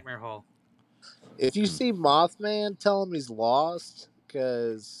you hit Nightmare Hall. If you see Mothman, tell him he's lost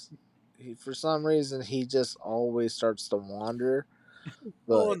because for some reason he just always starts to wander.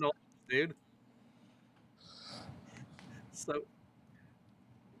 But Oh no, dude. So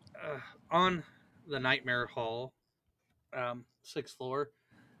on the Nightmare Hall, 6th floor,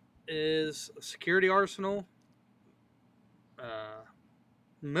 is a security arsenal,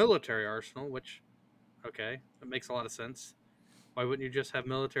 military arsenal, which, okay, that makes a lot of sense. Why wouldn't you just have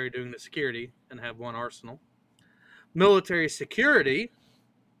military doing the security and have one arsenal? Military security,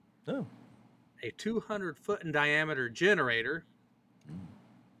 Oh. a 200-foot in diameter generator,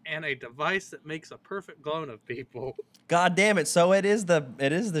 and a device that makes a perfect clone of people. God damn it! So it is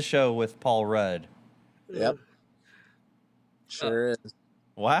the show with Paul Rudd. Yep. Sure is.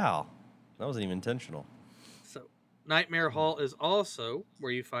 Wow, that wasn't even intentional. So, Nightmare Hall is also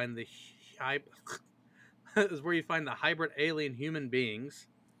where you find is where you find the hybrid alien human beings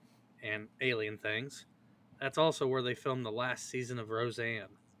and alien things. That's also where they filmed the last season of Roseanne.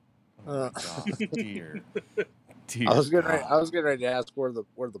 God, dear. I was getting ready, God. I was getting ready to ask where the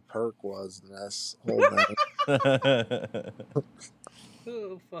perk was in this whole thing.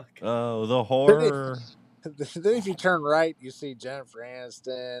 Oh fuck! Oh, the horror. Then if you turn right, you see Jennifer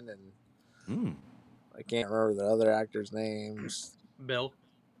Aniston and Mm. I can't remember the other actors' names. Bill.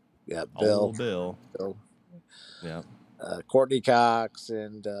 Yeah, Old Bill, Bill. Yeah. Courtney Cox,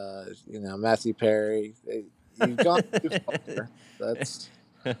 and Matthew Perry. You've gone too far. That's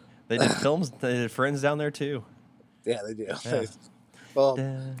They did films. They did Friends down there too. yeah, they do. Yeah. Well,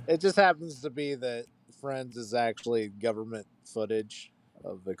 it just happens to be that Friends is actually government footage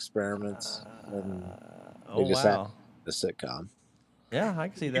of experiments and Oh just wow. the sitcom. Yeah, I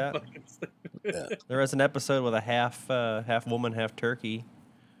can see that. Fucking Yeah, There was an episode with a half woman, half turkey.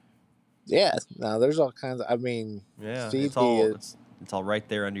 yeah. No, there's all kinds of. I mean, Yeah, Phoebe it's all is, it's all right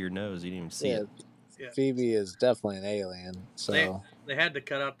there under your nose. You didn't even see yeah, it. Yeah. Phoebe is definitely an alien. So They had to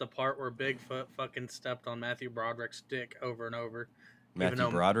cut out the part where Bigfoot fucking stepped on Matthew Broderick's dick over and over. Matthew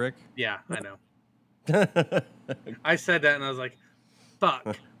though- Broderick. Yeah, I know. Oh I said that and I was like,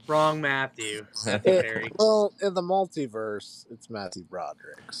 Fuck. Wrong Matthew. Matthew Perry. Well, in the multiverse, it's Matthew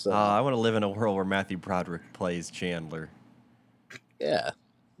Broderick. So I want to live in a world where Matthew Broderick plays Chandler. yeah,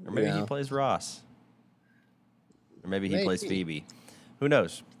 Or maybe he plays Ross. Or maybe he plays Phoebe. Who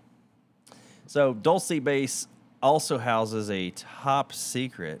knows? So Dulce Base also houses a top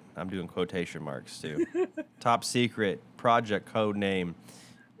secret, I'm doing quotation marks too, top secret project code name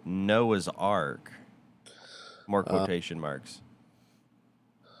Noah's Ark. More quotation marks.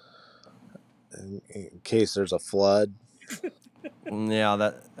 in case there's a flood. Yeah,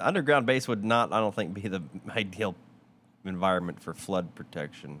 that underground base would not, I don't think, be the ideal environment for flood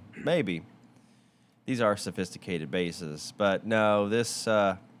protection. Maybe. These are sophisticated bases. But no, this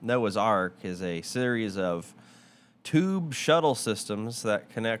Noah's Ark is a series of tube shuttle systems that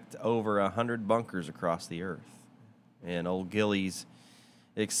connect over 100 bunkers across the Earth. And old Gillies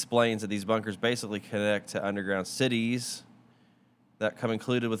explains that these bunkers basically connect to underground cities that come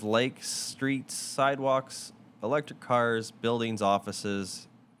included with lakes, streets, sidewalks, electric cars, buildings, offices,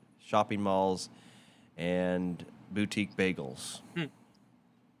 shopping malls, and boutique bagels.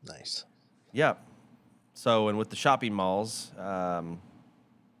 Nice. Yeah. So, and with the shopping malls,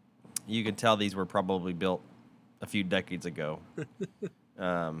 you can tell these were probably built a few decades ago.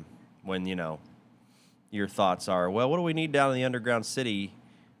 When, your thoughts are, well, what do we need down in the underground city?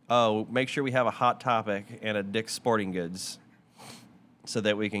 Oh, make sure we have a Hot Topic and a Dick's Sporting Goods so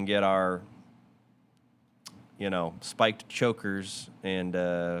that we can get our, spiked chokers and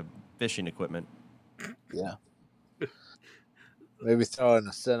fishing equipment. Yeah. Maybe throw in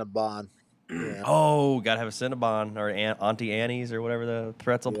a Cinnabon. Yeah. Oh, gotta have a Cinnabon or Auntie Annie's or whatever the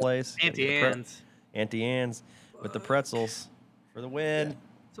pretzel place. Auntie Anne's. Auntie Anne's with the pretzels for the win. Yeah.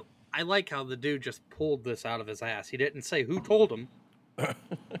 So I like how the dude just pulled this out of his ass. He didn't say who told him.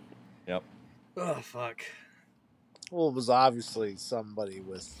 Yep. Oh, fuck. Well, it was obviously somebody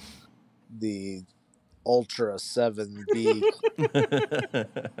with the Ultra 7B.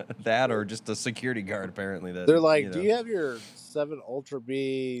 That or just a security guard, apparently. That They're like, do you have your 7 Ultra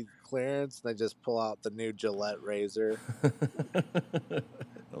B clearance? And they just pull out the new Gillette razor.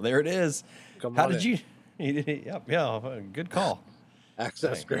 Well, there it is. Come How on did in. you? Yep, yeah, good call.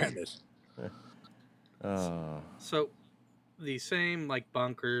 Access granted. So the same like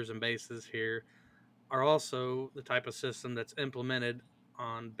bunkers and bases here are also the type of system that's implemented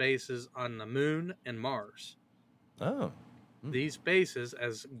on bases on the moon and Mars. Oh. These bases,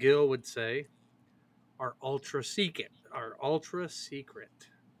 as Gil would say, are ultra secret.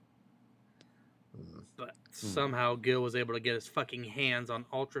 But somehow Gil was able to get his fucking hands on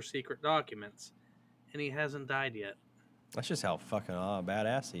ultra secret documents, and he hasn't died yet. That's just how fucking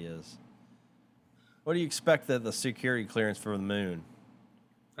badass he is. What do you expect that the security clearance for the moon?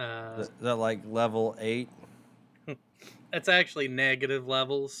 Is that like level 8? That's actually negative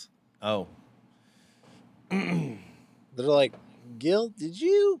levels. Oh. They're like, Gil, did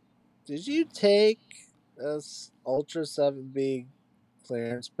you take this Ultra 7B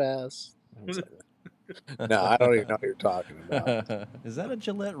clearance pass? No, I don't even know what you're talking about. Is that a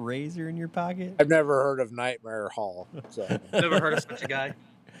Gillette razor in your pocket? I've never heard of Nightmare Hall. So. Never heard of such a guy.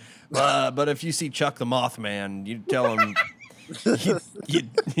 But if you see Chuck the Mothman, you tell him you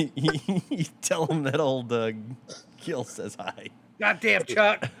tell him that old Gil says hi. Goddamn,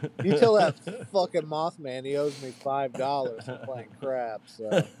 Chuck. You tell that fucking Mothman he owes me $5 for playing crap.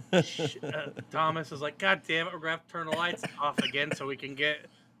 So. Thomas is like, God damn it, we're going to have to turn the lights off again so we can get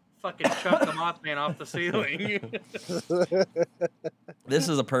fucking Chuck the Mothman off the ceiling. This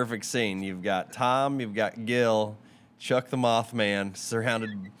is a perfect scene. You've got Tom, you've got Gil, Chuck the Mothman,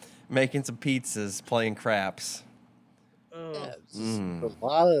 surrounded, making some pizzas, playing craps. Yeah, it's just a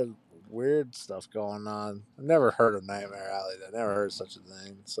lot of weird stuff going on. I've never heard of Nightmare Alley. I never heard of such a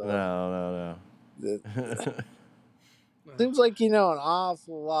thing. So No. it seems like you know an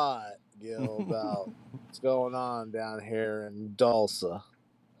awful lot, Gil, about what's going on down here in Dulce.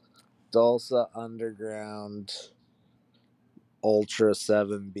 Dulce Underground Ultra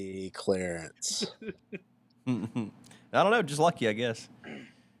 7B clearance. I don't know, just lucky, I guess.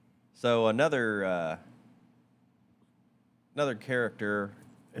 So another character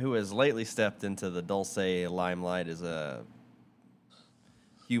who has lately stepped into the Dulce limelight is a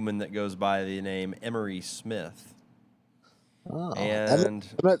human that goes by the name Emery Smith. Oh, And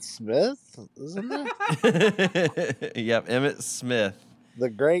Emmett Smith, isn't that yep, Emmett Smith. the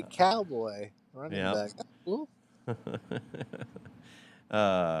great cowboy running Yep. back? Ooh.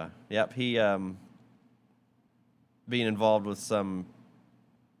 Yep, he being involved with some,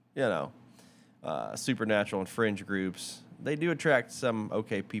 supernatural and fringe groups. They do attract some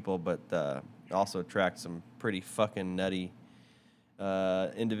okay people, but also attract some pretty fucking nutty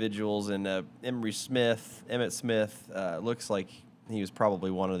individuals, and Emmett Smith, looks like he was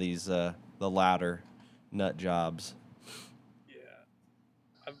probably one of these the latter nut jobs. Yeah,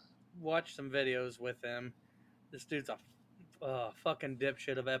 I've watched some videos with him. This dude's a fucking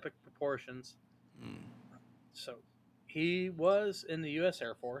dipshit of epic proportions. So, he was in the U.S.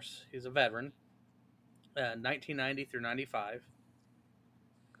 Air Force. He's a veteran, 1990 through 95.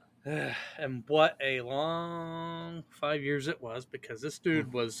 And what a long 5 years it was, because this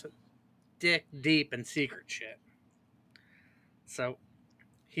dude was dick deep in secret shit. So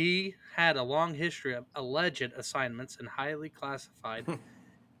he had a long history of alleged assignments in highly classified,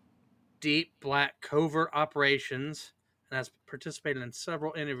 deep black covert operations, and has participated in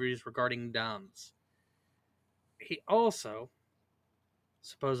several interviews regarding DUMS. He also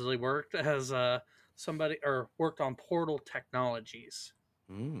supposedly worked as somebody, or worked on portal technologies.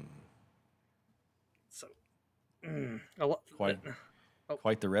 Mm. So, a lot. Quite Oh,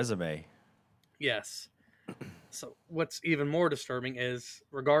 quite the resume. yes. So what's even more disturbing is,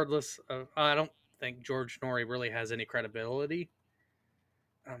 regardless of, I don't think George Norrie really has any credibility,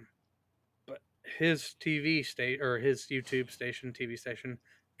 but his TV state, or his YouTube station, TV station,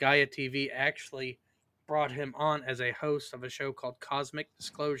 Gaia TV, actually brought him on as a host of a show called Cosmic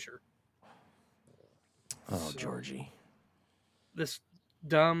Disclosure. Oh, So Georgie. this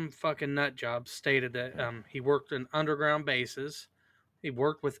dumb fucking nut job stated that he worked in underground bases, he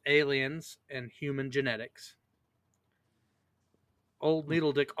worked with aliens and human genetics. Old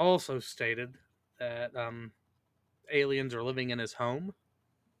Needle Dick also stated that aliens are living in his home.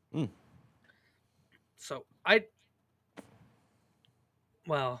 Mm. So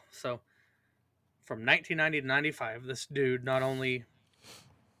so from 1990 to 95, this dude not only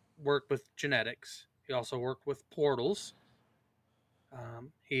worked with genetics, he also worked with portals.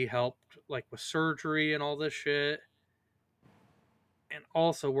 He helped like with surgery and all this shit, and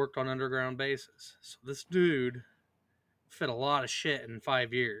also worked on underground bases. So this dude fit a lot of shit in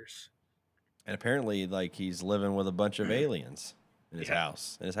 5 years. And apparently, like, he's living with a bunch of aliens in his Yeah.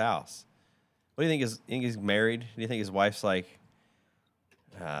 house. In his house. What do you think? Think he's married? Do you think his wife's like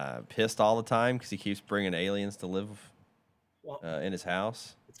pissed all the time because he keeps bringing aliens to live Well, in his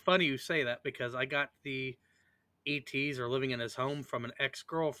house? it's funny you say that, because I got the ETs are living in his home from an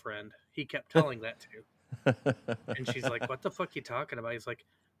ex-girlfriend he kept telling that to. And she's like, "What the fuck you talking about?" He's like,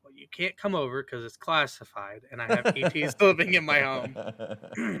 "Well, you can't come over because it's classified, and I have ETs living in my home."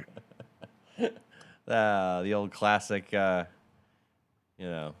 The old classic, keep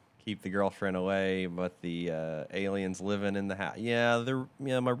the girlfriend away, but the aliens living in the house. Yeah,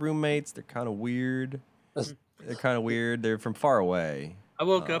 my roommates. They're kind of weird. They're from far away. I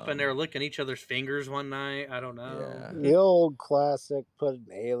woke up and they were licking each other's fingers one night. I don't know. Yeah. The old classic: put an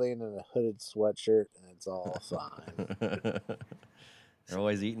alien in a hooded sweatshirt and it's all fine. They're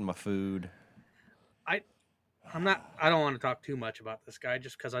always eating my food. I don't want to talk too much about this guy,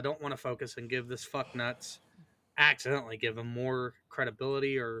 just because I don't want to focus and give this fuck nuts, accidentally give him more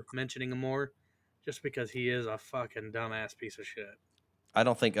credibility or mentioning him more, just because he is a fucking dumbass piece of shit. I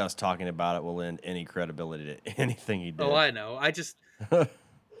don't think us talking about it will lend any credibility to anything he did. Oh, I know. I just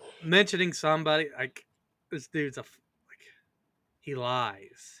mentioning somebody like this dude's he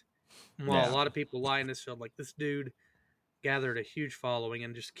lies. And while a lot of people lie in this field, like, this dude gathered a huge following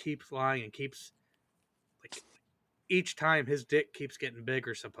and just keeps lying and keeps, like, each time his dick keeps getting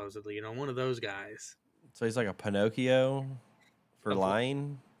bigger, supposedly. One of those guys. So he's like a Pinocchio for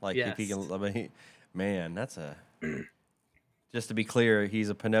lying. Like, yes. if he can, man, that's a. Just to be clear, he's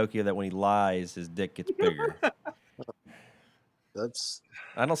a Pinocchio that when he lies, his dick gets bigger. That's.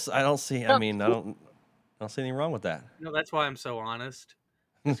 I don't see. I mean, I don't see anything wrong with that. That's why I'm so honest.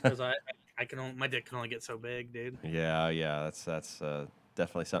 Because I can only, my dick can only get so big, dude. Yeah. That's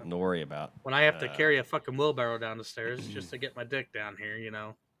definitely something to worry about. When I have to carry a fucking wheelbarrow down the stairs just to get my dick down here,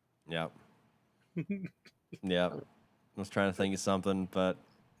 Yep. Yep. I was trying to think of something, but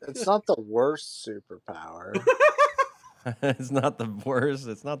it's not the worst superpower. it's not the worst.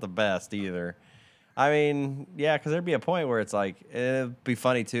 It's not the best either. I mean, yeah, because there'd be a point where it's like, it'd be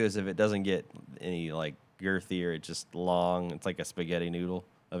funny too, is if it doesn't get any like girthier, it's just long. It's like a spaghetti noodle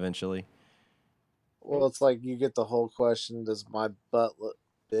eventually. Well, it's like you get the whole question: does my butt look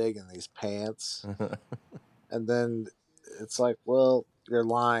big in these pants? And then it's like, well, you're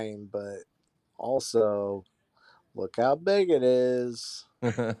lying, but also look how big it is.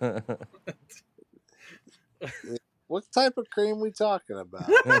 What type of cream we talking about?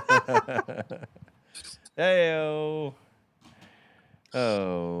 Hey-o.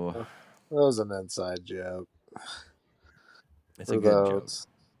 Oh. That was an inside joke. It's a good joke.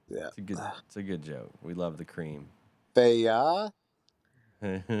 Yeah. It's a good joke. We love the cream. Theya?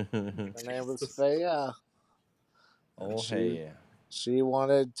 Her name was Faya, and Oh, hey, yeah. she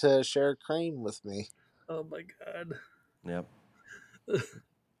wanted to share cream with me. Oh my god. Yep.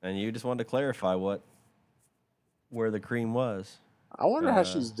 And you just wanted to clarify where the cream was. I wonder how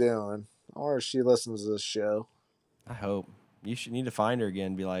she's doing. I wonder if she listens to this show. I hope. You should need to find her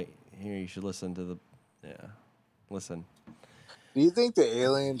again. Be like, here, you should listen to the. Yeah. Listen. Do you think the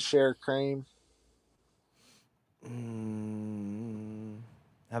aliens share cream?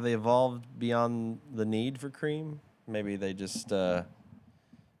 Have they evolved beyond the need for cream? Maybe they just. I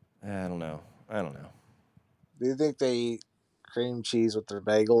don't know. I don't know. Do you think they eat cream cheese with their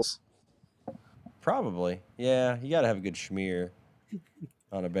bagels? Probably. Yeah, you got to have a good schmear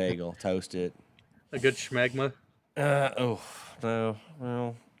on a bagel. Toast it. A good schmegma. Oh, no.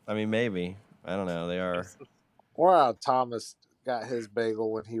 Well, I mean, maybe. I don't know. They are. Or how Thomas got his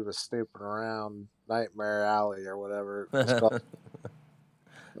bagel when he was snooping around Nightmare Alley or whatever it was called.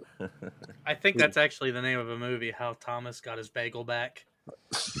 I think that's actually the name of a movie, How Thomas Got His Bagel Back.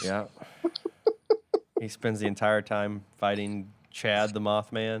 Yeah. He spends the entire time fighting Chad the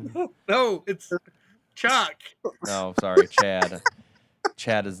Mothman. No, it's Chuck. Oh, sorry, Chad.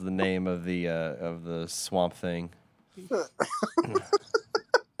 Chad is the name of the swamp thing.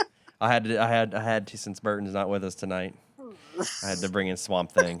 I had to since Burton's not with us tonight. I had to bring in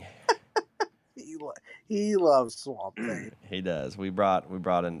Swamp Thing. He loves Swamp Thing. He does. We brought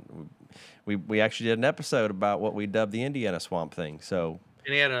in. We actually did an episode about what we dubbed the Indiana Swamp Thing. So.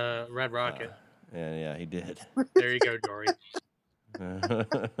 And he had a red rocket. Yeah, he did. There you go, Dory.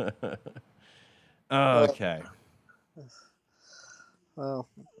 Okay. Well,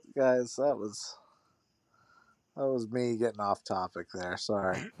 guys, that was me getting off topic there.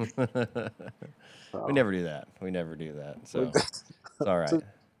 Sorry. We never do that. So it's all right.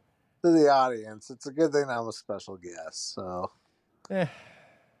 To the audience, it's a good thing I'm a special guest. So,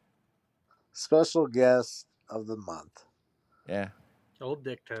 special guest of the month. Yeah. Old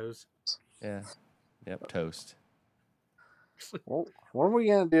dick toes. Yeah. Yep. Toast. Well, when are we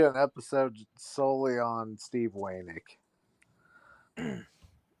gonna do an episode solely on Steve Wainick?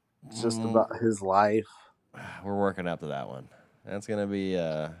 Just about his life. We're working up to that one. That's gonna be.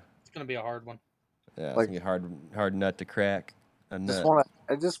 It's gonna be a hard one. Yeah, it's gonna be hard nut to crack. A nut.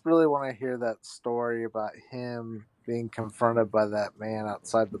 I just really want to hear that story about him being confronted by that man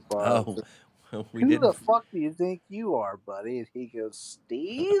outside the bar. Oh, Who the fuck do you think you are, buddy? And he goes,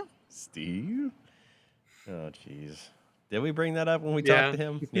 Steve? Steve? Oh, jeez. Did we bring that up when we talked to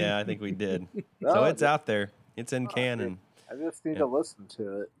him? Yeah, I think we did. So it's out there. It's in canon. I just need to listen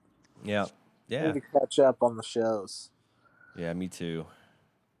to it. Yeah. Yeah. I need to catch up on the shows. Yeah, me too.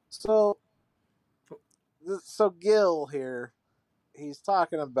 So Gil here, he's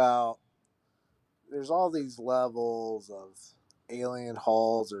talking about there's all these levels of Alien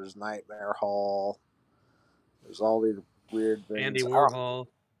Halls. There's Nightmare Hall. There's all these weird things. Andy Warhol.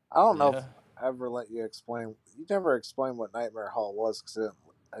 I don't know if I ever let you explain. You never explained what Nightmare Hall was because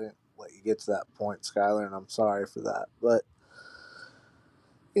I didn't let you get to that point, Skylar, and I'm sorry for that. But,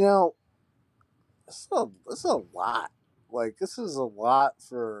 you know, it's a lot. Like, this is a lot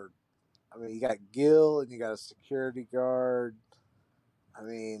for... I mean, you got Gil and you got a security guard. I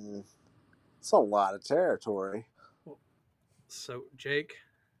mean, it's a lot of territory. So, Jake,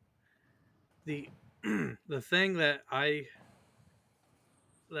 the thing that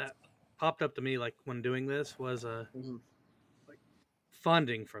popped up to me like when doing this was like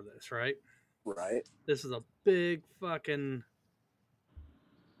funding for this, right? Right. This is a big fucking,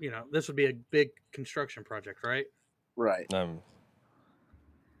 this would be a big construction project, right? Right.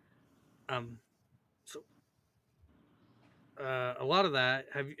 So a lot of that.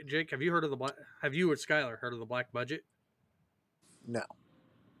 Jake? Have you heard of Have you or Skylar heard of the black budget? No.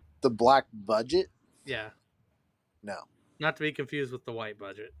 The black budget? Yeah. No. Not to be confused with the white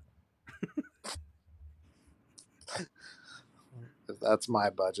budget. If that's my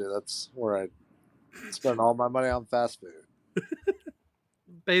budget, that's where I spend all my money on fast food.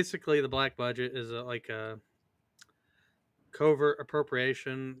 Basically, the black budget is like a covert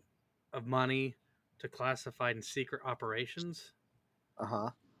appropriation of money to classified and secret operations.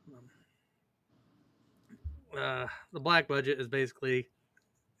 The black budget is basically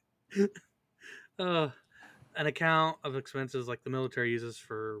an account of expenses like the military uses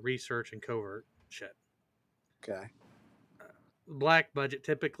for research and covert shit. Okay. The black budget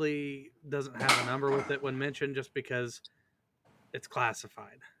typically doesn't have a number with it when mentioned just because it's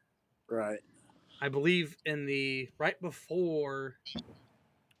classified. Right. I believe in the right before,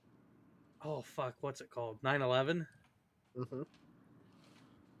 what's it called? 9/11. Mm-hmm.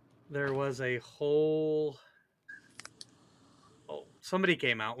 There was a whole somebody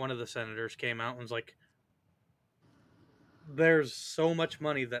came out, one of the senators came out and was like, there's so much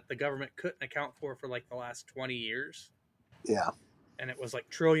money that the government couldn't account for like the last 20 years. Yeah. And it was like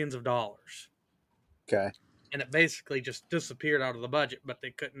trillions of dollars. Okay. And it basically just disappeared out of the budget, but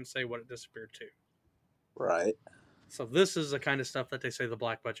they couldn't say what it disappeared to. Right. So this is the kind of stuff that they say the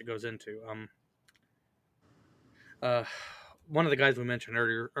black budget goes into. Uh, one of the guys we mentioned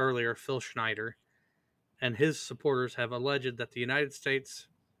earlier, Phil Schneider, and his supporters have alleged that the United States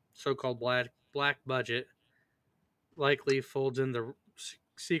so-called black budget likely folds in the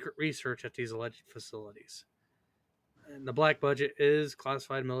secret research at these alleged facilities. And the black budget is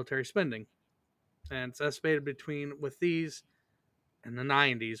classified military spending, and it's estimated between with these in the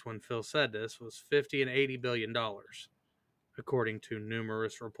 90s when Phil said this was 50 and 80 billion dollars, according to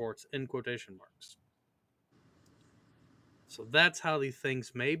numerous reports in quotation marks. So that's how these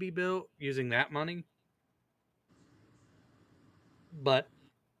things may be built using that money. But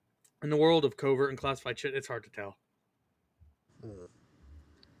in the world of covert and classified shit, it's hard to tell. Mm.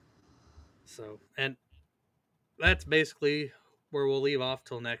 So, and that's basically where we'll leave off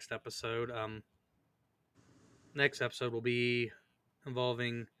till next episode. Next episode will be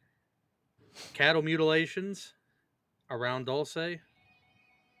involving cattle mutilations around Dulce,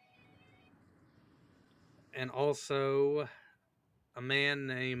 and also a man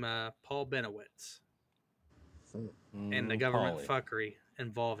named Paul Benowitz and the government Polly. fuckery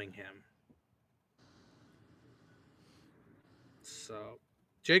involving him. So,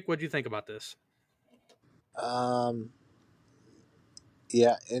 Jake, what do you think about this? Um.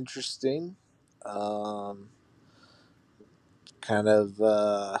 Yeah. Interesting. Um. Kind of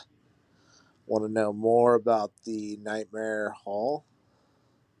want to know more about the Nightmare Hall.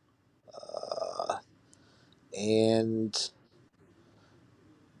 Uh, and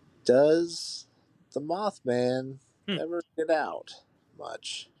does the Mothman Hmm. ever get out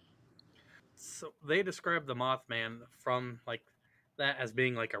much? So they describe the Mothman from like that as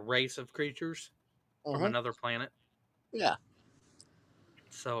being like a race of creatures from Uh-huh. another planet. Yeah.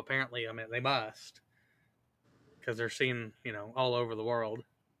 So apparently, I mean, they must because they're seen, all over the world.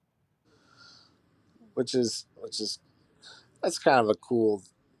 Which is that's kind of a cool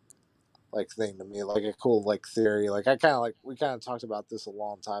like thing to me, like a cool like theory. Like I kind of like we kind of talked about this a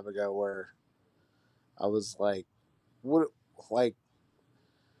long time ago where I was like, what like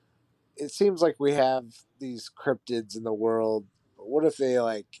it seems like we have these cryptids in the world, but what if they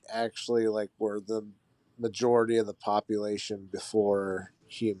like actually like were the majority of the population before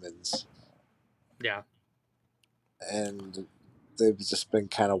humans Yeah. and they've just been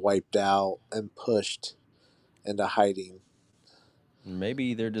kind of wiped out and pushed into hiding?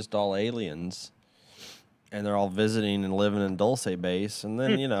 Maybe they're just all aliens, and they're all visiting and living in Dulce base, and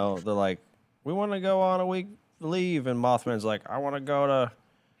then they're like, "We want to go on a week leave," and Mothman's like, "I want to go to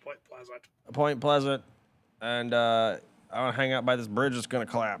Point Pleasant. Point Pleasant, and I want to hang out by this bridge that's gonna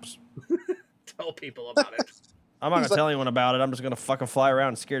collapse. Tell people about it. I'm not He's gonna like- tell anyone about it. I'm just gonna fucking fly around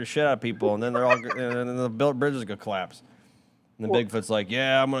and scare the shit out of people, and then and then the bridge is gonna collapse." And then Well- Bigfoot's like,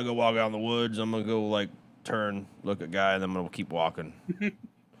 "Yeah, I'm gonna go walk out in the woods. I'm gonna go like turn, look at guy, and then I'm gonna keep walking."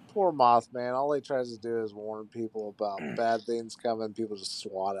 Poor Mothman. All he tries to do is warn people about bad things coming. People just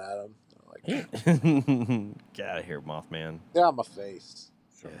swat at him. They're like, Get out of here, Mothman. get out of my face.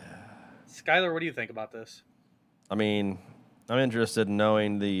 So, Skylar, what do you think about this? I mean, I'm interested in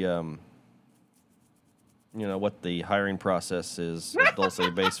knowing the, what the hiring process is at Dulce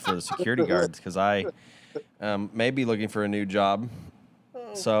Base for the security guards, because I may be looking for a new job.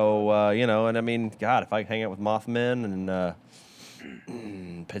 So, and I mean, God, if I hang out with Mothman and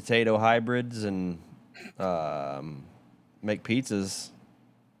potato hybrids and make pizzas,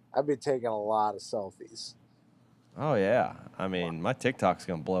 I'd be taking a lot of selfies. oh, yeah. I mean, my TikTok's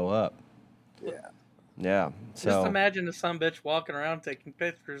going to blow up. Yeah. Yeah. Just So, imagine a some bitch walking around taking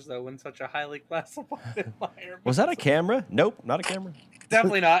pictures, though, in such a highly classified environment. was that a camera? Nope, not a camera.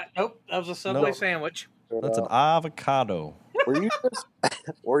 Definitely not. Nope, that was a Subway Nope. sandwich. That's an avocado.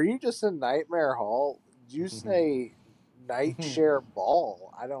 Were you just in Nightmare Hall? Did you say Nightshare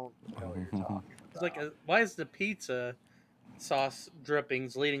Ball? I don't know what you're talking about. It's like, why is the pizza sauce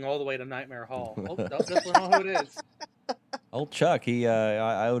drippings leading all the way to Nightmare Hall? Oh, definitely know who it is. Old Chuck,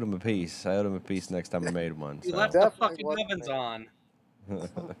 I owed him a piece. I owed him a piece next time I made one. You So. left the Definitely fucking wasn't ovens me. on.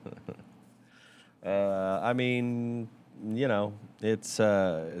 I mean, it's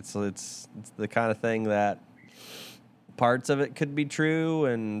the kind of thing that parts of it could be true,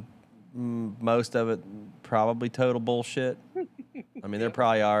 and most of it probably total bullshit. I mean, there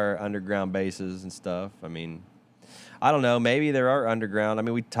probably are underground bases and stuff. I mean, I don't know. Maybe there are underground. I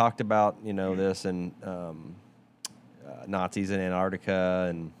mean, we talked about this in Nazis in Antarctica,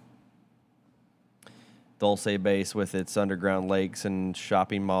 and Dulce base with its underground lakes and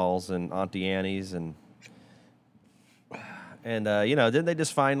shopping malls and Auntie Annie's and didn't they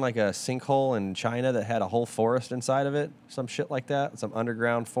just find like a sinkhole in China that had a whole forest inside of it? Some shit like that? Some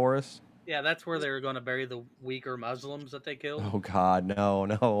underground forest? Yeah, that's where they were going to bury the weaker Muslims that they killed. Oh, God, no.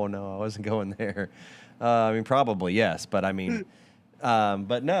 I wasn't going there. I mean, probably, yes, but I mean,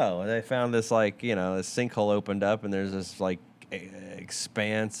 but no, they found this, this sinkhole opened up and there's this,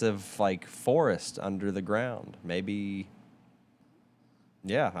 expansive, forest under the ground. Maybe,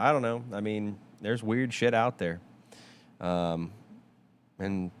 yeah, I don't know. I mean, there's weird shit out there.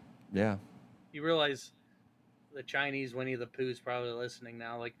 And yeah. You realize the Chinese Winnie the Pooh's probably listening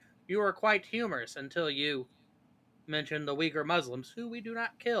now. Like, you are quite humorous until you mention the weaker Muslims, who we do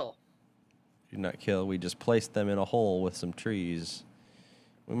not kill. Do not kill. We just place them in a hole with some trees.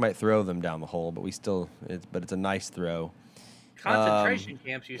 We might throw them down the hole, but it's a nice throw. Concentration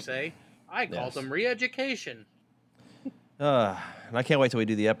camps, you say? I call yes. them re-education. And I can't wait till we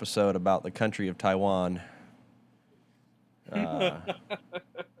do the episode about the country of Taiwan. Oh,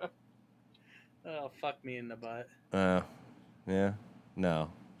 fuck me in the butt. Yeah,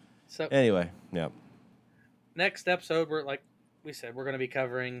 no. So anyway, yeah. Next episode, we're going to be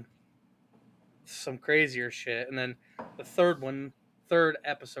covering some crazier shit, and then the third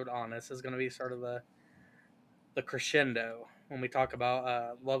episode on this is going to be sort of the crescendo when we talk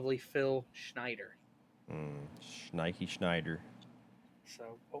about lovely Phil Schneider. Nike Schneider.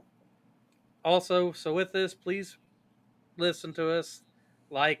 So with this, please listen to us,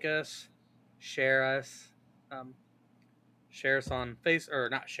 like us, share us, share us on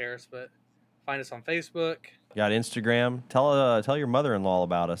not share us, but find us on Facebook. Got Instagram. Tell your mother-in-law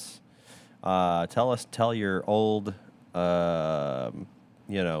about us. Tell your old,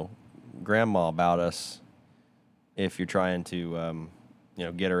 grandma about us if you're trying to,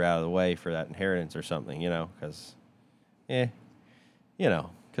 get her out of the way for that inheritance or something, because,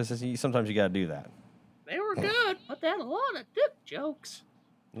 sometimes you got to do that. They were good, but they had a lot of dick jokes.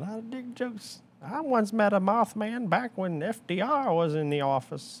 A lot of dick jokes. I once met a Mothman back when FDR was in the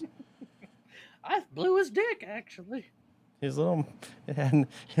office. I blew his dick, actually. His little, and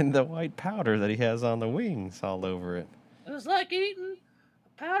the white powder that he has on the wings all over it. It was like eating a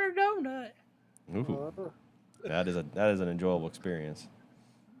powdered donut. Ooh, that is an enjoyable experience.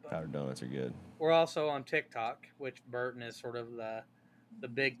 Powdered donuts are good. We're also on TikTok, which Burton is sort of the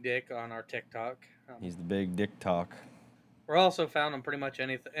big dick on our TikTok. He's the big dick talk. We're also found on pretty much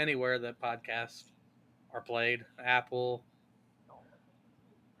anywhere that podcasts are played. Apple.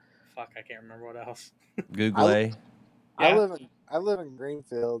 Fuck, I can't remember what else. Google. I live in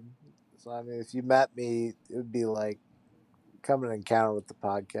Greenfield, so I mean, if you met me, it would be like coming and encounter with the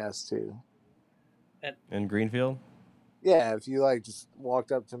podcast too. In Greenfield? Yeah, if you just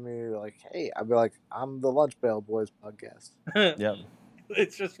walked up to me, you're like, "Hey," I'd be like, "I'm the Lunch Pail Boys podcast." Yep.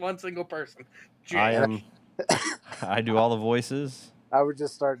 It's just one single person. I am. I do all the voices. I would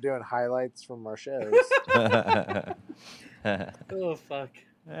just start doing highlights from our shows. Oh, fuck.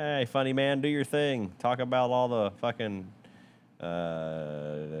 Hey, funny man, do your thing. Talk about all the fucking,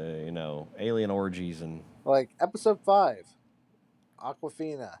 alien orgies and. Like episode 5,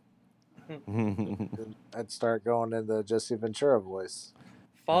 Aquafina. I'd start going into Jesse Ventura voice.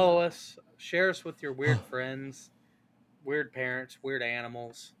 Follow us. Share us with your weird friends, weird parents, weird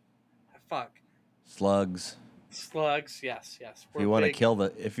animals. Fuck. Slugs. Yes. If you want to kill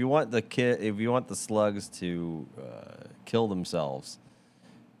if you want the slugs to kill themselves,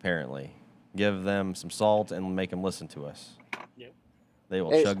 apparently, give them some salt and make them listen to us. Yep. They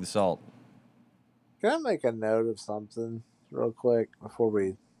will chug the salt. Can I make a note of something real quick before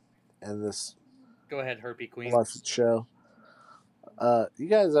we end this? Go ahead, Herpy Queen. Blessed show. You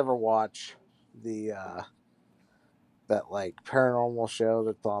guys ever watch the that paranormal show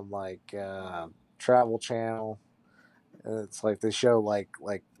that's on Travel Channel, and it's they show like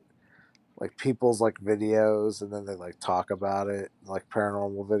people's videos, and then they talk about it,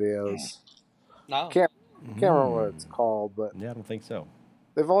 paranormal videos. No, can't remember what it's called, but yeah, I don't think so.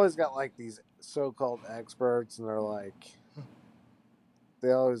 They've always got these so-called experts, and they're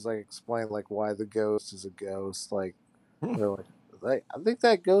they always explain why the ghost is a ghost. They're I think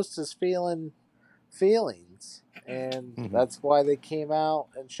that ghost is feeling feelings, and that's why they came out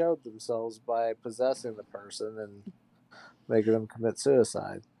and showed themselves by possessing the person and making them commit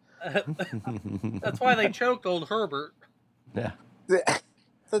suicide. That's why they choked old Herbert. Yeah.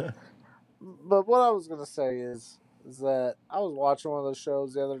 But what I was gonna say is that I was watching one of those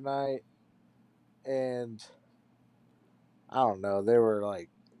shows the other night, and I don't know, they were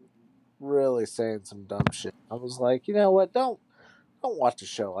really saying some dumb shit. I was like, you know what? Don't watch a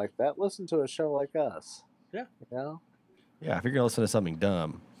show like that. Listen to a show like us. Yeah. You know. Yeah, if you're gonna listen to something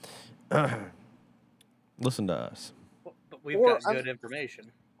dumb, listen to us. But we've Or got good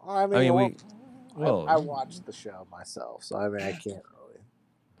information. I I mean, mean, well, well, I watched the show myself, so I mean, I can't really.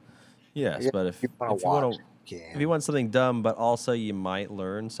 I yes, guess but if you want if to you want watch, to you if can. you want something dumb, but also you might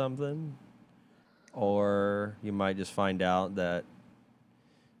learn something, or you might just find out that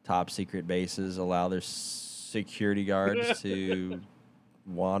top secret bases allow their security guards to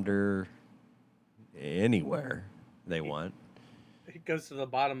wander anywhere they want. He goes to the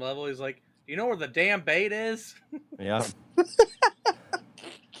bottom level. He's like, "Do you know where the damn bait is?" Yeah.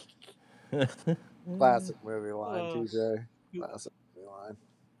 Classic movie line, Oh. TJ. Classic movie line.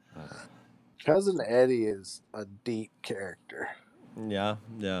 Cousin Eddie is a deep character. Yeah,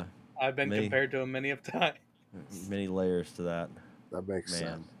 yeah. I've been Many, compared to him many of times. many layers to that, That makes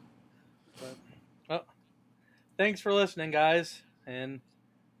man. sense. But, well, thanks for listening, guys, and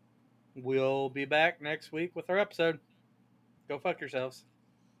we'll be back next week with our episode. Go fuck yourselves.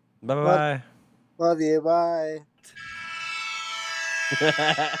 Bye Love, bye. love you. Bye.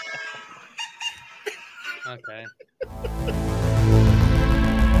 Okay.